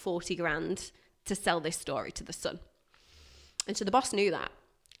like 40 grand to sell this story to the Sun. And so the boss knew that,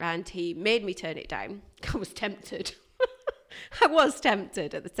 and he made me turn it down. I was tempted. I was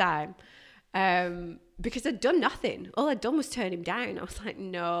tempted at the time because I'd done nothing. All I'd done was turn him down. I was like,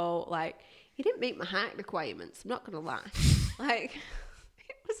 no, like, he didn't meet my height requirements. I'm not going to lie. Like,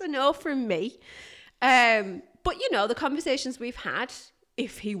 it was a no from me. But, the conversations we've had,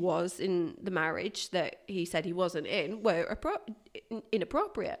 if he was in the marriage that he said he wasn't in, were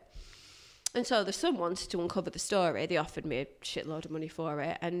inappropriate. And so the Sun wanted to uncover the story. They offered me a shitload of money for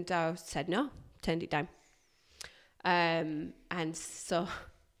it. And I said no, turned it down. And so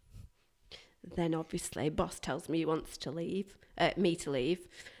then obviously boss tells me he wants to leave, me to leave.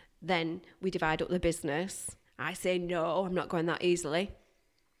 Then we divide up the business. I say no, I'm not going that easily.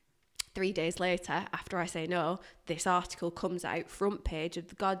 3 days later, after I say no, this article comes out, front page of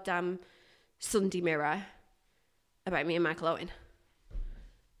the goddamn Sunday Mirror, about me and Michael Owen.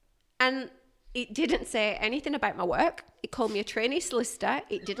 And it didn't say anything about my work. It called me a trainee solicitor.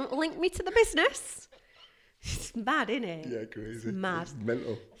 It didn't link me to the business. It's mad, isn't it? Yeah, crazy. It's mad. It's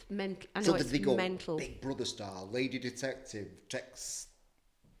mental. I know, so it's did they go mental. Big Brother star, Lady Detective, text...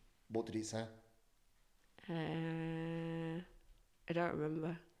 What did it say? I don't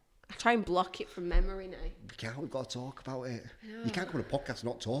remember. I try and block it from memory now. We've got to talk about it. You can't go on a podcast and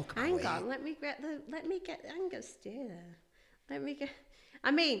not talk about it. Hang on, let me get hang on, stay there.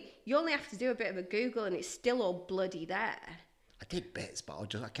 I mean, you only have to do a bit of a Google and it's still all bloody there. I did bits, but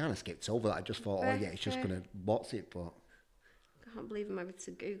I kind of skipped over that. I just thought, it's just going to what's it, but... I can't believe I'm having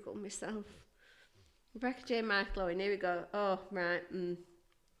to Google myself. Rebecca J. Michael Owen, here we go. Oh, right.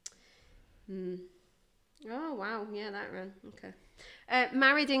 Oh, wow. Yeah, that ran. Okay.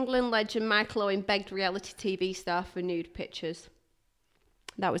 Married England legend Michael Owen begged reality TV star for nude pictures.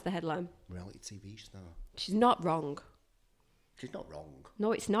 That was the headline. Reality TV star. She's not wrong. She's not wrong.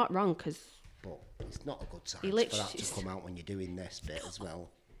 No, it's not wrong because... But it's not a good time for that to come out when you're doing this bit as well.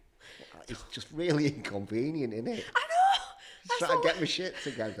 It's just really inconvenient, isn't it? I know! Just trying to get my shit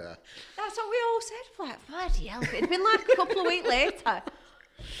together. That's what we all said. Like, bloody hell. It'd been like a couple of weeks later.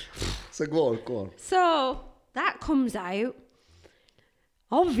 So go on. So that comes out.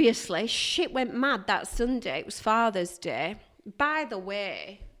 Obviously, shit went mad that Sunday. It was Father's Day. By the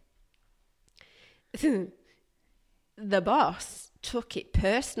way, the boss took it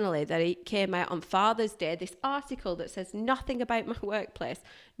personally that it came out on Father's Day. This article that says nothing about my workplace,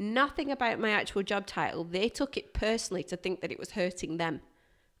 nothing about my actual job title. They took it personally to think that it was hurting them.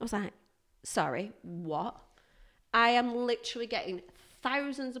 I was like, sorry, what? I am literally getting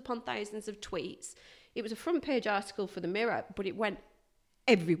thousands upon thousands of tweets. It was a front page article for the Mirror, but it went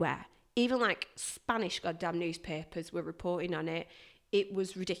everywhere. Even like Spanish goddamn newspapers were reporting on it. It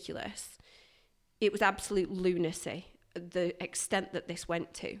was ridiculous. It was absolute lunacy, the extent that this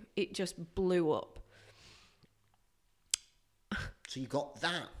went to. It just blew up. So you got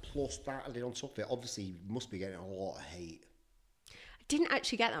that plus that added on top of it. Obviously, you must be getting a lot of hate. I didn't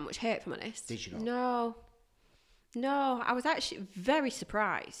actually get that much hate, if I'm honest. Did you not? No, I was actually very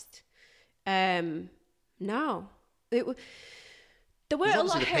surprised. No. There weren't a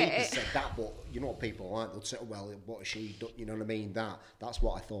lot of hate. Papers said that, but you know what people are like? They'll say, well, what has she done? You know what I mean? That's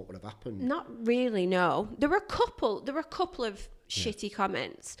what I thought would have happened. Not really, no. There were a couple of shitty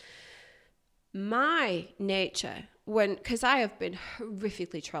comments. My nature, because I have been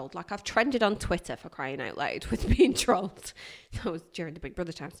horrifically trolled. Like, I've trended on Twitter, for crying out loud, with being trolled. That was during the Big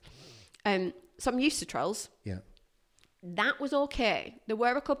Brother times. So I'm used to trolls. Yeah. That was okay. There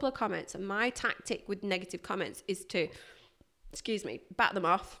were a couple of comments, and my tactic with negative comments is to, bat them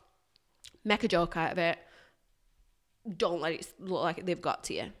off, make a joke out of it, don't let it look like they've got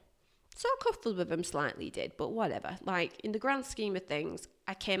to you. So a couple of them slightly did, but whatever. Like, in the grand scheme of things,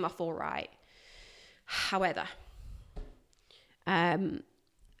 I came off all right. However,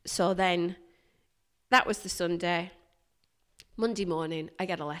 so then that was the Sunday. Monday morning, I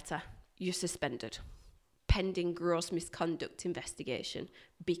get a letter. You're suspended, pending gross misconduct investigation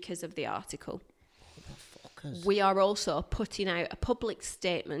because of the article. We are also putting out a public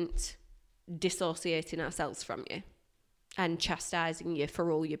statement dissociating ourselves from you and chastising you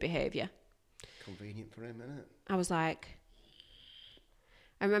for all your behaviour. Convenient for him, isn't it? I was like,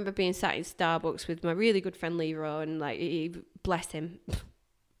 I remember being sat in Starbucks with my really good friend Leroy, and like, bless him,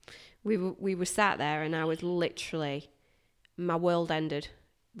 we were sat there, and I was literally, my world ended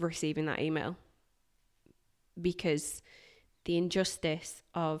receiving that email, because the injustice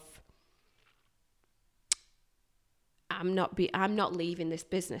of I'm not leaving this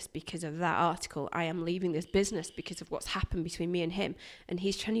business because of that article. I am leaving this business because of what's happened between me and him. And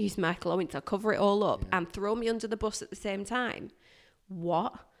he's trying to use Michael Owen to cover it all up and throw me under the bus at the same time.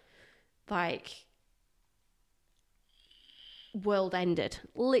 What? Like, world ended.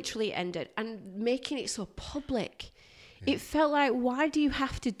 Literally ended. And making it so public. Yeah. It felt like, why do you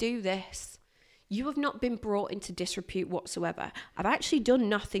have to do this? You have not been brought into disrepute whatsoever. I've actually done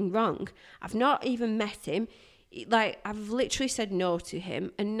nothing wrong. I've not even met him. Like, I've literally said no to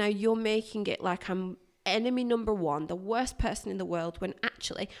him, and now you're making it like I'm enemy number one, the worst person in the world, when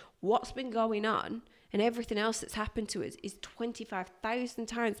actually what's been going on and everything else that's happened to us is 25,000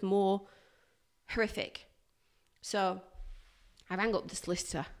 times more horrific. So I rang up the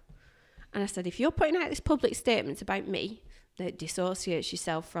solicitor and I said, if you're putting out this public statement about me that dissociates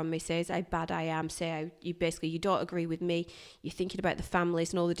yourself from me, says how bad I am, say how you don't agree with me, you're thinking about the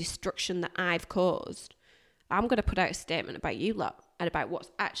families and all the destruction that I've caused, I'm going to put out a statement about you lot and about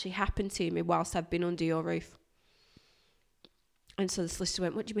what's actually happened to me whilst I've been under your roof. And so the solicitor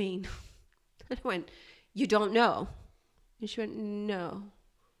went, what do you mean? And I went, you don't know? And she went, no.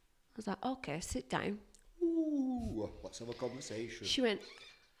 I was like, okay, sit down. Ooh, let's have a conversation. She went,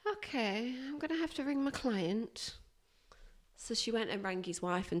 okay, I'm going to have to ring my client. So she went and rang his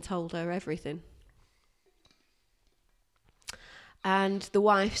wife and told her everything. And the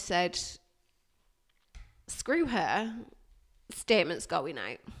wife said, screw her, statement's going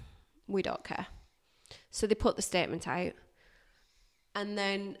out. We don't care. So they put the statement out. And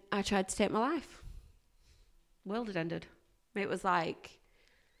then I tried to take my life. World had ended. It was like,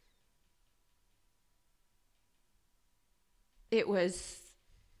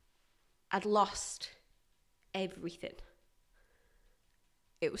 I'd lost everything.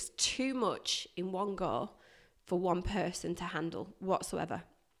 It was too much in one go for one person to handle whatsoever.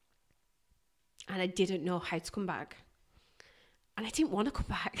 And I didn't know how to come back. And I didn't want to come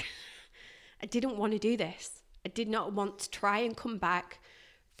back. I didn't want to do this. I did not want to try and come back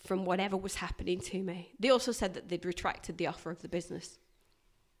from whatever was happening to me. They also said that they'd retracted the offer of the business.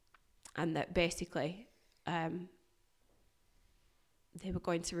 And that basically they were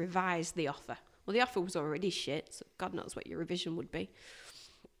going to revise the offer. Well, the offer was already shit, so God knows what your revision would be.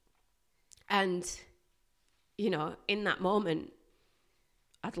 And, you know, in that moment,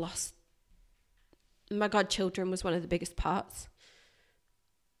 I'd lost My godchildren was one of the biggest parts.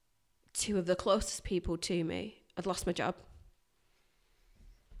 2 of the closest people to me had lost my job.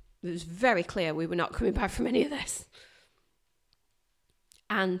 It was very clear we were not coming back from any of this.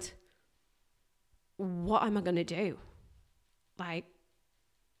 And what am I going to do? Like,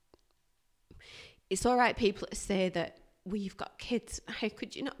 it's all right, people that say that, well, you've got kids. How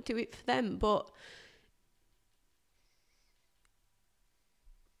could you not do it for them? But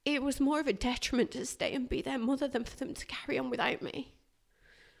it was more of a detriment to stay and be their mother than for them to carry on without me.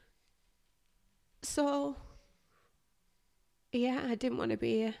 So, yeah, I didn't want to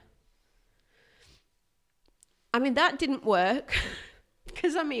be here. I mean, that didn't work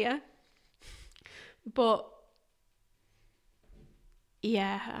because I'm here. But,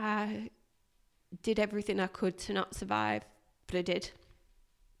 yeah, I did everything I could to not survive, but I did.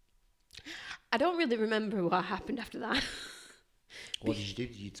 I don't really remember what happened after that. What did you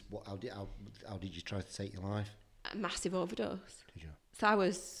do? How did you try to take your life? A massive overdose. Did you? So I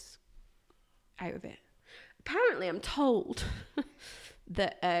was out of it. Apparently, I'm told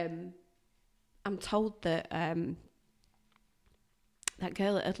that that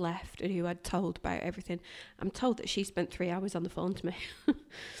girl that had left and who I'd told about everything, I'm told that she spent 3 hours on the phone to me.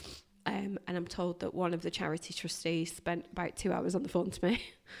 And I'm told that one of the charity trustees spent about 2 hours on the phone to me.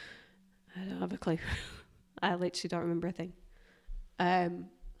 I don't have a clue. I literally don't remember a thing. I'm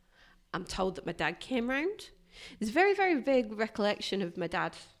told that my dad came round. There's a very, very vague recollection of my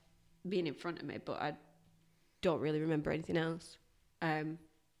dad being in front of me, but I don't really remember anything else. And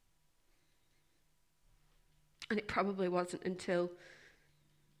it probably wasn't until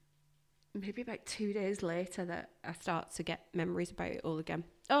maybe about 2 days later that I start to get memories about it all again.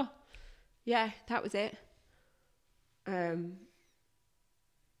 Oh, yeah, that was it. What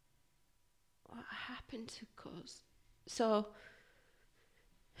happened to Cuz? So,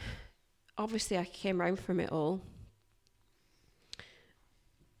 obviously I came round from it all.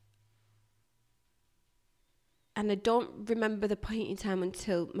 And I don't remember the point in time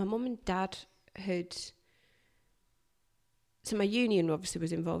until my mum and dad had... So my union obviously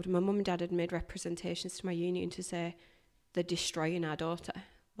was involved. My mum and dad had made representations to my union to say they're destroying our daughter.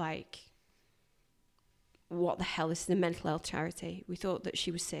 Like, what the hell? This is a mental health charity. We thought that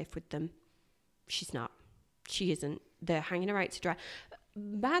she was safe with them. She's not. She isn't. They're hanging her out to dry.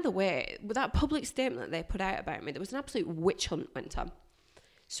 By the way, with that public statement that they put out about me, there was an absolute witch hunt went on.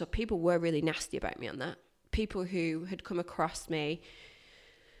 So people were really nasty about me on that. People who had come across me,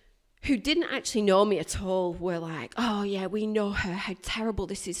 who didn't actually know me at all, were like, oh yeah, we know her, how terrible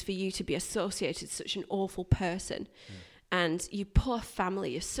this is for you to be associated with such an awful person. And you poor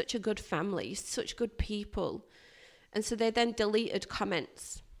family, you're such a good family, you're such good people. And so they then deleted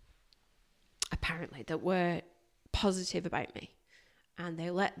comments, apparently, that were positive about me. And they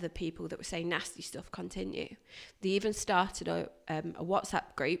let the people that were saying nasty stuff continue. They even started a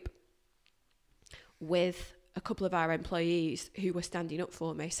WhatsApp group with a couple of our employees who were standing up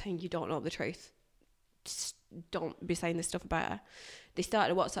for me, saying, you don't know the truth. Just don't be saying this stuff about her. They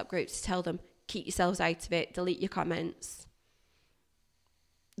started a WhatsApp group to tell them, keep yourselves out of it, delete your comments.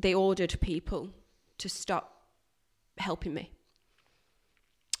 They ordered people to stop helping me.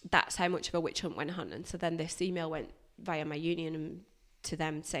 That's how much of a witch hunt went on. And so then this email went via my union and to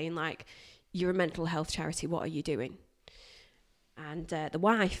them saying, like, you're a mental health charity, what are you doing? And the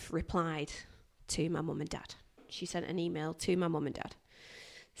wife replied to my mum and dad. She sent an email to my mum and dad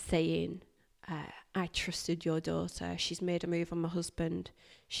saying, I trusted your daughter. She's made a move on my husband.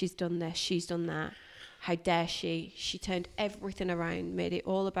 She's done this. She's done that. How dare she? She turned everything around, made it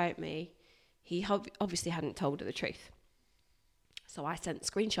all about me. He obviously hadn't told her the truth. So I sent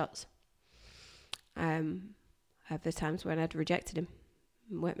screenshots of the times when I'd rejected him.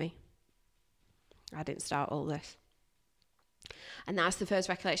 It weren't me. I didn't start all this. And that's the first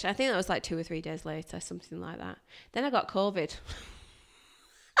recollection. I think that was like 2 or 3 days later, something like that. Then I got COVID.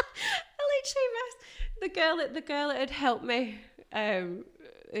 I literally, the girl that had helped me,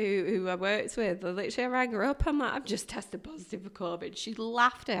 who I worked with, I rang her up. I'm like, I've just tested positive for COVID. She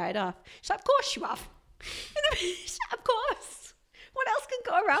laughed her head off. She's like, of course you have. Of course. What else can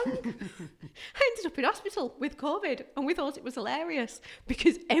go wrong? I ended up in hospital with COVID and we thought it was hilarious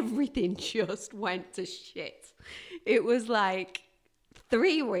because everything just went to shit. It was like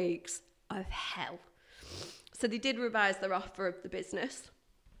 3 weeks of hell. So they did revise their offer of the business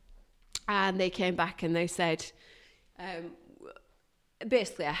and they came back and they said,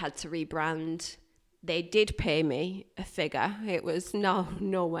 basically I had to rebrand. They did pay me a figure. It was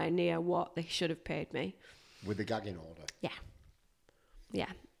nowhere near what they should have paid me. With the gagging order? Yeah.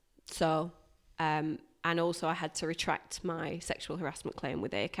 So, and also I had to retract my sexual harassment claim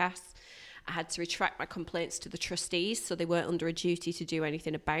with ACAS. I had to retract my complaints to the trustees, so they weren't under a duty to do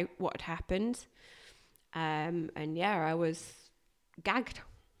anything about what had happened. And yeah, I was gagged.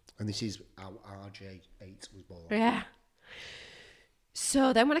 And this is how RJ8 was born. Yeah.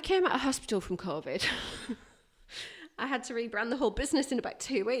 So then when I came out of hospital from COVID, I had to rebrand the whole business in about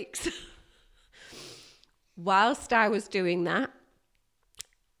 2 weeks. Whilst I was doing that,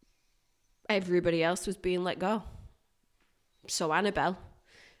 everybody else was being let go. So Annabelle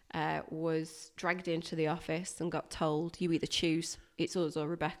was dragged into the office and got told, you either choose, it's us or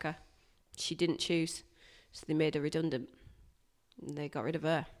Rebecca. She didn't choose, so they made her redundant. And they got rid of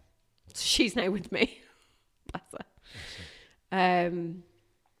her. So she's now with me. Bless her.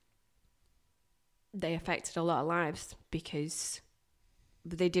 They affected a lot of lives because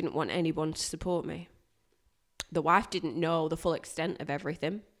they didn't want anyone to support me. The wife didn't know the full extent of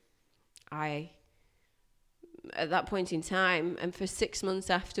everything. At that point in time, and for 6 months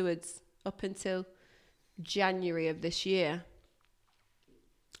afterwards, up until January of this year,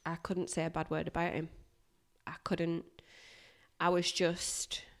 I couldn't say a bad word about him. I couldn't. I was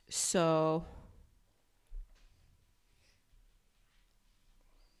just so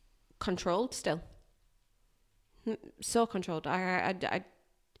controlled still. So controlled.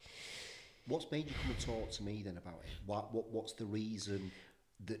 What's made you come and talk to me then about it? What's the reason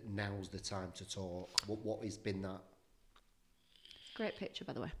that now's the time to talk? What has been that? Great picture,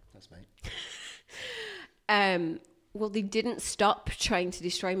 by the way. That's mate. Well, they didn't stop trying to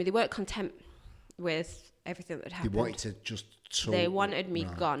destroy me. They weren't content with everything that had happened. They wanted to just talk. They wanted me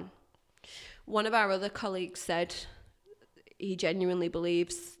gone. One of our other colleagues said he genuinely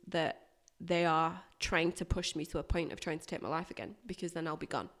believes that they are trying to push me to a point of trying to take my life again, because then I'll be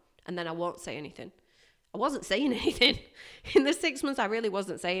gone and then I won't say anything. I wasn't saying anything. In the 6 months, I really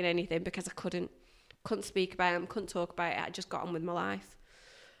wasn't saying anything because I couldn't speak about it, couldn't talk about it. I just got on with my life.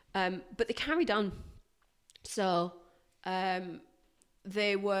 But they carried on. So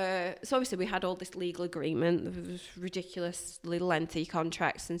obviously we had all this legal agreement. There was ridiculously lengthy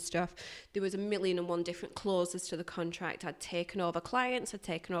contracts and stuff. There was 1,001 different clauses to the contract. I'd taken over clients, I'd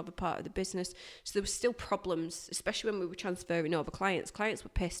taken over part of the business. So there was still problems, especially when we were transferring over clients. Clients were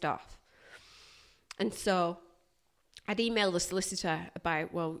pissed off. And so I'd email the solicitor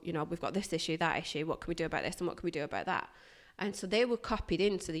about, well, you know, we've got this issue, that issue. What can we do about this and what can we do about that? And so they were copied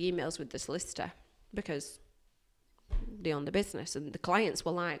into the emails with the solicitor because they own the business, and the clients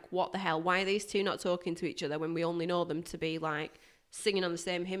were like, what the hell, why are these two not talking to each other when we only know them to be like singing on the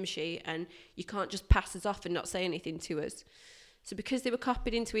same hymn sheet, and you can't just pass us off and not say anything to us? So because they were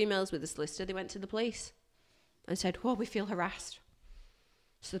copied into emails with the solicitor, they went to the police and said, well, we feel harassed.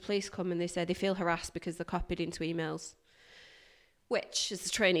 So the police come and they say they feel harassed because they're copied into emails, which as a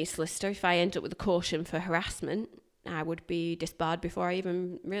trainee solicitor, if I end up with a caution for harassment, I would be disbarred before I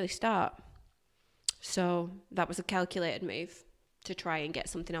even really start. So that was a calculated move to try and get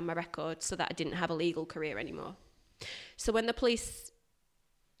something on my record so that I didn't have a legal career anymore. So when the police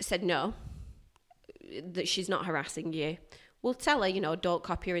said no, that she's not harassing you, we'll tell her, you know, don't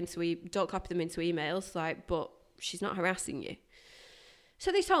copy them into emails, like, but she's not harassing you.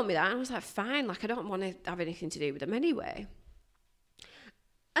 So they told me that, and I was like, fine, like, I don't want to have anything to do with them anyway.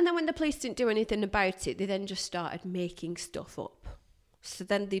 And then when the police didn't do anything about it, they then just started making stuff up. So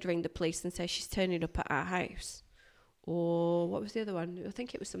then they'd ring the police and say, she's turning up at our house. Or what was the other one? I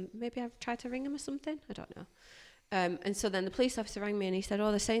think it was maybe I've tried to ring him or something. I don't know. And so then the police officer rang me and he said,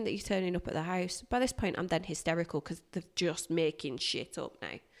 oh, they're saying that you're turning up at the house. By this point, I'm then hysterical because they're just making shit up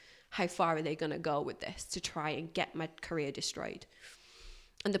now. How far are they going to go with this to try and get my career destroyed?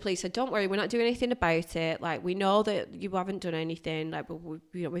 And the police said, don't worry, we're not doing anything about it. Like, we know that you haven't done anything. Like,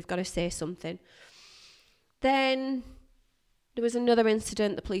 we've got to say something. Then there was another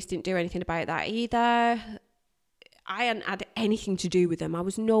incident. The police didn't do anything about that either. I hadn't had anything to do with them. I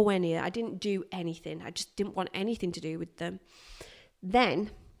was nowhere near. I didn't do anything. I just didn't want anything to do with them.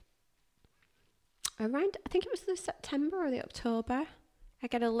 Then, around, I think it was the September or the October, I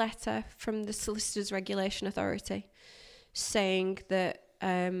get a letter from the Solicitors Regulation Authority saying that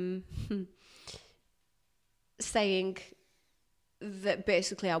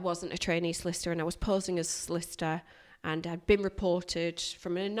basically I wasn't a trainee solicitor and I was posing as a solicitor, and I'd been reported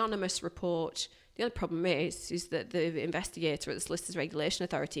from an anonymous report. The other problem is that the investigator at the Solicitors Regulation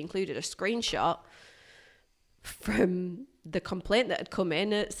Authority included a screenshot from the complaint that had come in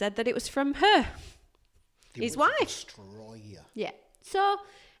that said that it was from her, his wife. Destroy you. Yeah. So,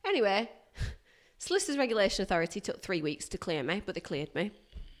 anyway, Solicitors Regulation Authority took 3 weeks to clear me, but they cleared me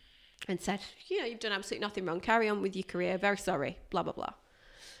and said, you know, you've done absolutely nothing wrong. Carry on with your career. Very sorry. Blah, blah, blah.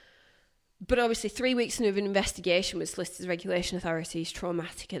 But obviously 3 weeks of an investigation with solicitors, regulation authorities,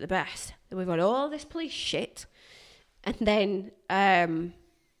 traumatic at the best. Then we've got all this police shit. And then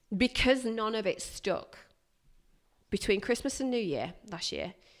because none of it stuck, between Christmas and New Year last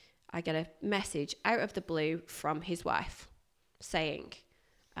year, I get a message out of the blue from his wife saying,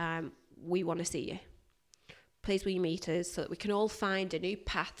 we want to see you. Please will you meet us so that we can all find a new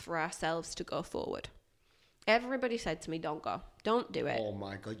path for ourselves to go forward. Everybody said to me, don't go. Don't do it. Oh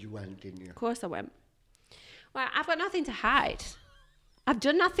my God, you went, didn't you? Of course I went. Well, I've got nothing to hide. I've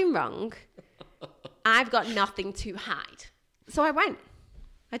done nothing wrong. I've got nothing to hide. So I went.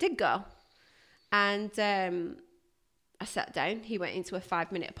 I did go. And I sat down. He went into a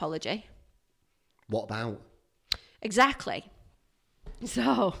 5-minute apology. What about? Exactly.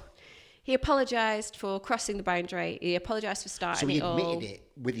 So he apologised for crossing the boundary. He apologised for starting So he it all. admitted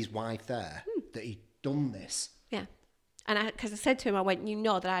it with his wife there that he'd done this. Yeah. And because I said to him, I went, you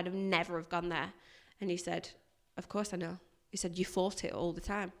know that I'd have never have gone there. And he said, of course I know. He said, you fought it all the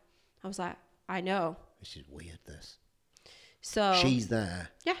time. I was like, I know. This is weird, this. So She's there.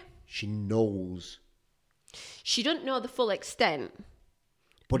 yeah. She knows. She doesn't know the full extent.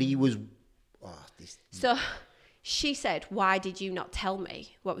 But he was... So she said, why did you not tell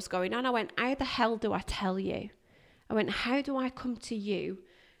me what was going on? I went, how the hell do I tell you? I went, how do I come to you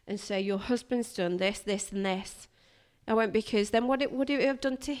and say your husband's done this, this and this? I went, because then what would it have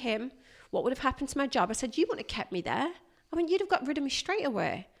done to him? What would have happened to my job? I said, you wouldn't have kept me there. I went, you'd have got rid of me straight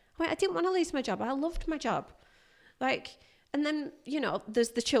away. I went, I didn't want to lose my job. I loved my job. Like, and then, there's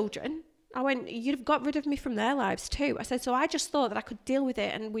the children. I went, you'd have got rid of me from their lives too. I said, so I just thought that I could deal with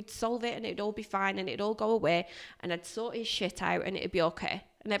it and we'd solve it and it'd all be fine and it'd all go away and I'd sort his shit out and it'd be okay.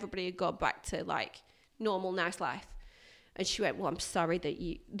 And everybody would go back to like normal, nice life. And she went, well, I'm sorry that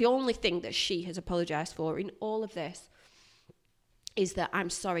the only thing that she has apologised for in all of this is that I'm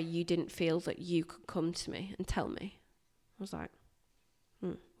sorry you didn't feel that you could come to me and tell me. I was like,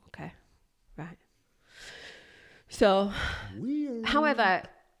 okay, right. So, Weird. however,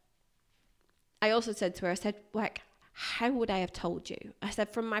 I also said to her, I said, like, how would I have told you? I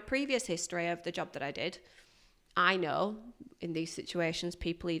said, from my previous history of the job that I did, I know in these situations,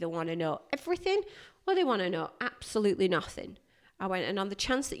 people either want to know everything or they want to know absolutely nothing. I went, and on the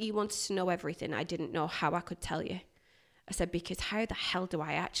chance that you wanted to know everything, I didn't know how I could tell you. I said, because how the hell do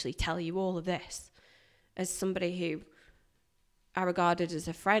I actually tell you all of this as somebody who I regarded as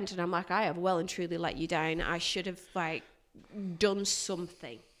a friend? And I'm like, I have well and truly let you down. I should have like done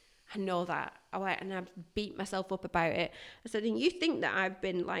something. I know that. I went and I beat myself up about it. I said, and you think that I've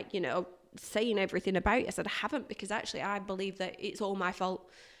been like, saying everything about it? I said, I haven't, because actually I believe that it's all my fault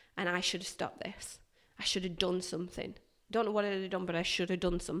and I should have stopped this. I should have done something. Don't know what I'd have done, but I should have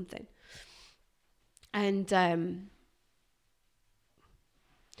done something. And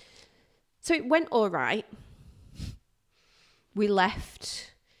so it went all right. We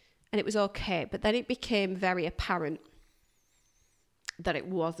left and it was okay, but then it became very apparent that it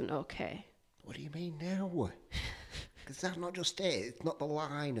wasn't okay. What do you mean now? Because that's not just it. It's not the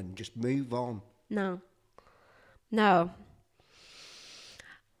line and just move on. No.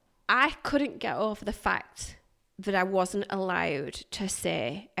 I couldn't get over the fact that I wasn't allowed to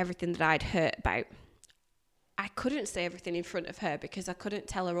say everything that I'd heard about. I couldn't say everything in front of her because I couldn't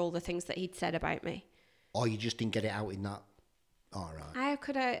tell her all the things that he'd said about me. Or you just didn't get it out in that... All right. How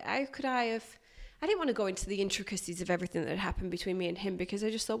could I have... I didn't want to go into the intricacies of everything that had happened between me and him, because I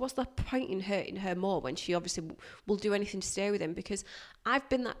just thought, what's the point in hurting her more when she obviously will do anything to stay with him? Because I've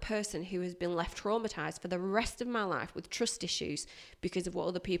been that person who has been left traumatized for the rest of my life with trust issues because of what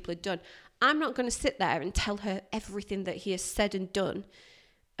other people had done. I'm not going to sit there and tell her everything that he has said and done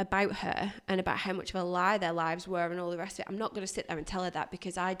about her and about how much of a lie their lives were and all the rest of it. I'm not going to sit there and tell her that,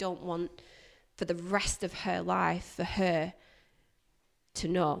 because I don't want for the rest of her life for her to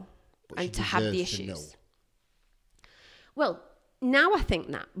know. And to have the issues. Well, now I think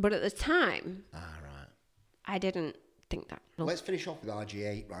that, but at the time, right. I didn't think that. No. Let's finish off with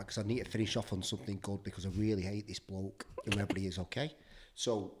RG8, right? Because I need to finish off on something good, because I really hate this bloke, whoever he is. Okay,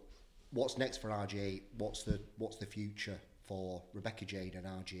 so what's next for RG8? What's the future for Rebecca Jade and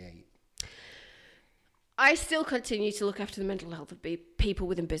RG8? I still continue to look after the mental health of people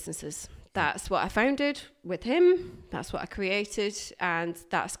within businesses. That's what I founded with him. That's what I created, and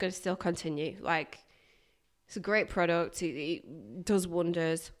that's going to still continue. Like, it's a great product. It does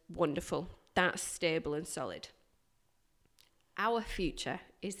wonders. Wonderful. That's stable and solid. Our future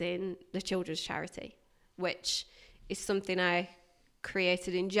is in the children's charity, which is something I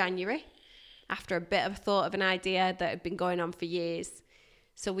created in January after a bit of thought of an idea that had been going on for years.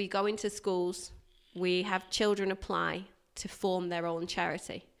 So we go into schools. We have children apply to form their own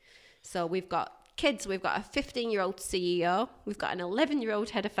charity. So we've got kids, we've got a 15-year-old CEO, we've got an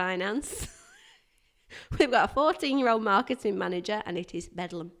 11-year-old head of finance, we've got a 14-year-old marketing manager, and it is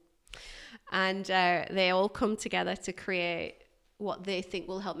bedlam. And they all come together to create what they think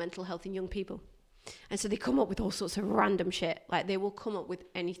will help mental health in young people. And so they come up with all sorts of random shit. Like, they will come up with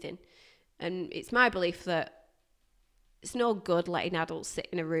anything. And it's my belief that it's no good letting adults sit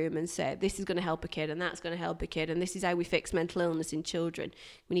in a room and say, this is going to help a kid and that's going to help a kid and this is how we fix mental illness in children.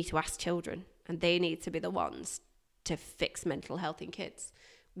 We need to ask children, and they need to be the ones to fix mental health in kids.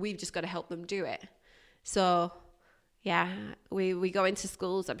 We've just got to help them do it. So, yeah, we go into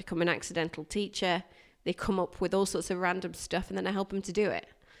schools. I become an accidental teacher. They come up with all sorts of random stuff, and then I help them to do it.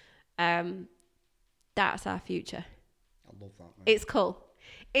 That's our future. I love that, man. It's cool.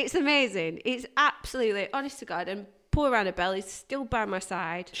 It's amazing. It's absolutely, honest to God, and poor Annabelle is still by my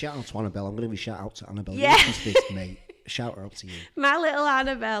side. Shout out to Annabelle. I'm going to give a shout out to Annabelle. Yeah. You listen to this, mate. Shout her out to you. My little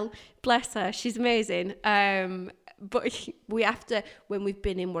Annabelle, bless her, she's amazing. But we have to, when we've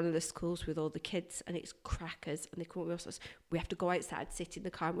been in one of the schools with all the kids and it's crackers and they come up with all sorts, we have to go outside, sit in the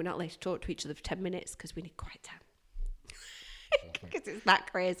car, and we're not allowed to talk to each other for 10 minutes because we need quiet time. Because it's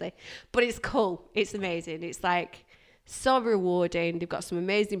that crazy. But it's cool. It's amazing. It's like so rewarding. They've got some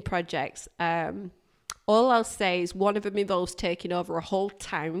amazing projects. All I'll say is one of them involves taking over a whole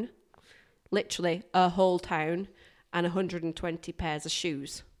town, literally a whole town, and 120 pairs of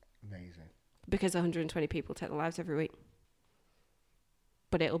shoes. Amazing. Because 120 people take their lives every week.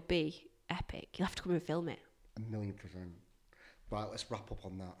 But it'll be epic. You'll have to come and film it. 1,000,000%. Right, let's wrap up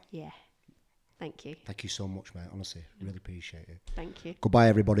on that. Yeah. Thank you. Thank you so much, mate. Honestly, really appreciate it. Thank you. Goodbye,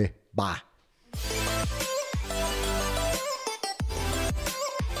 everybody. Bye.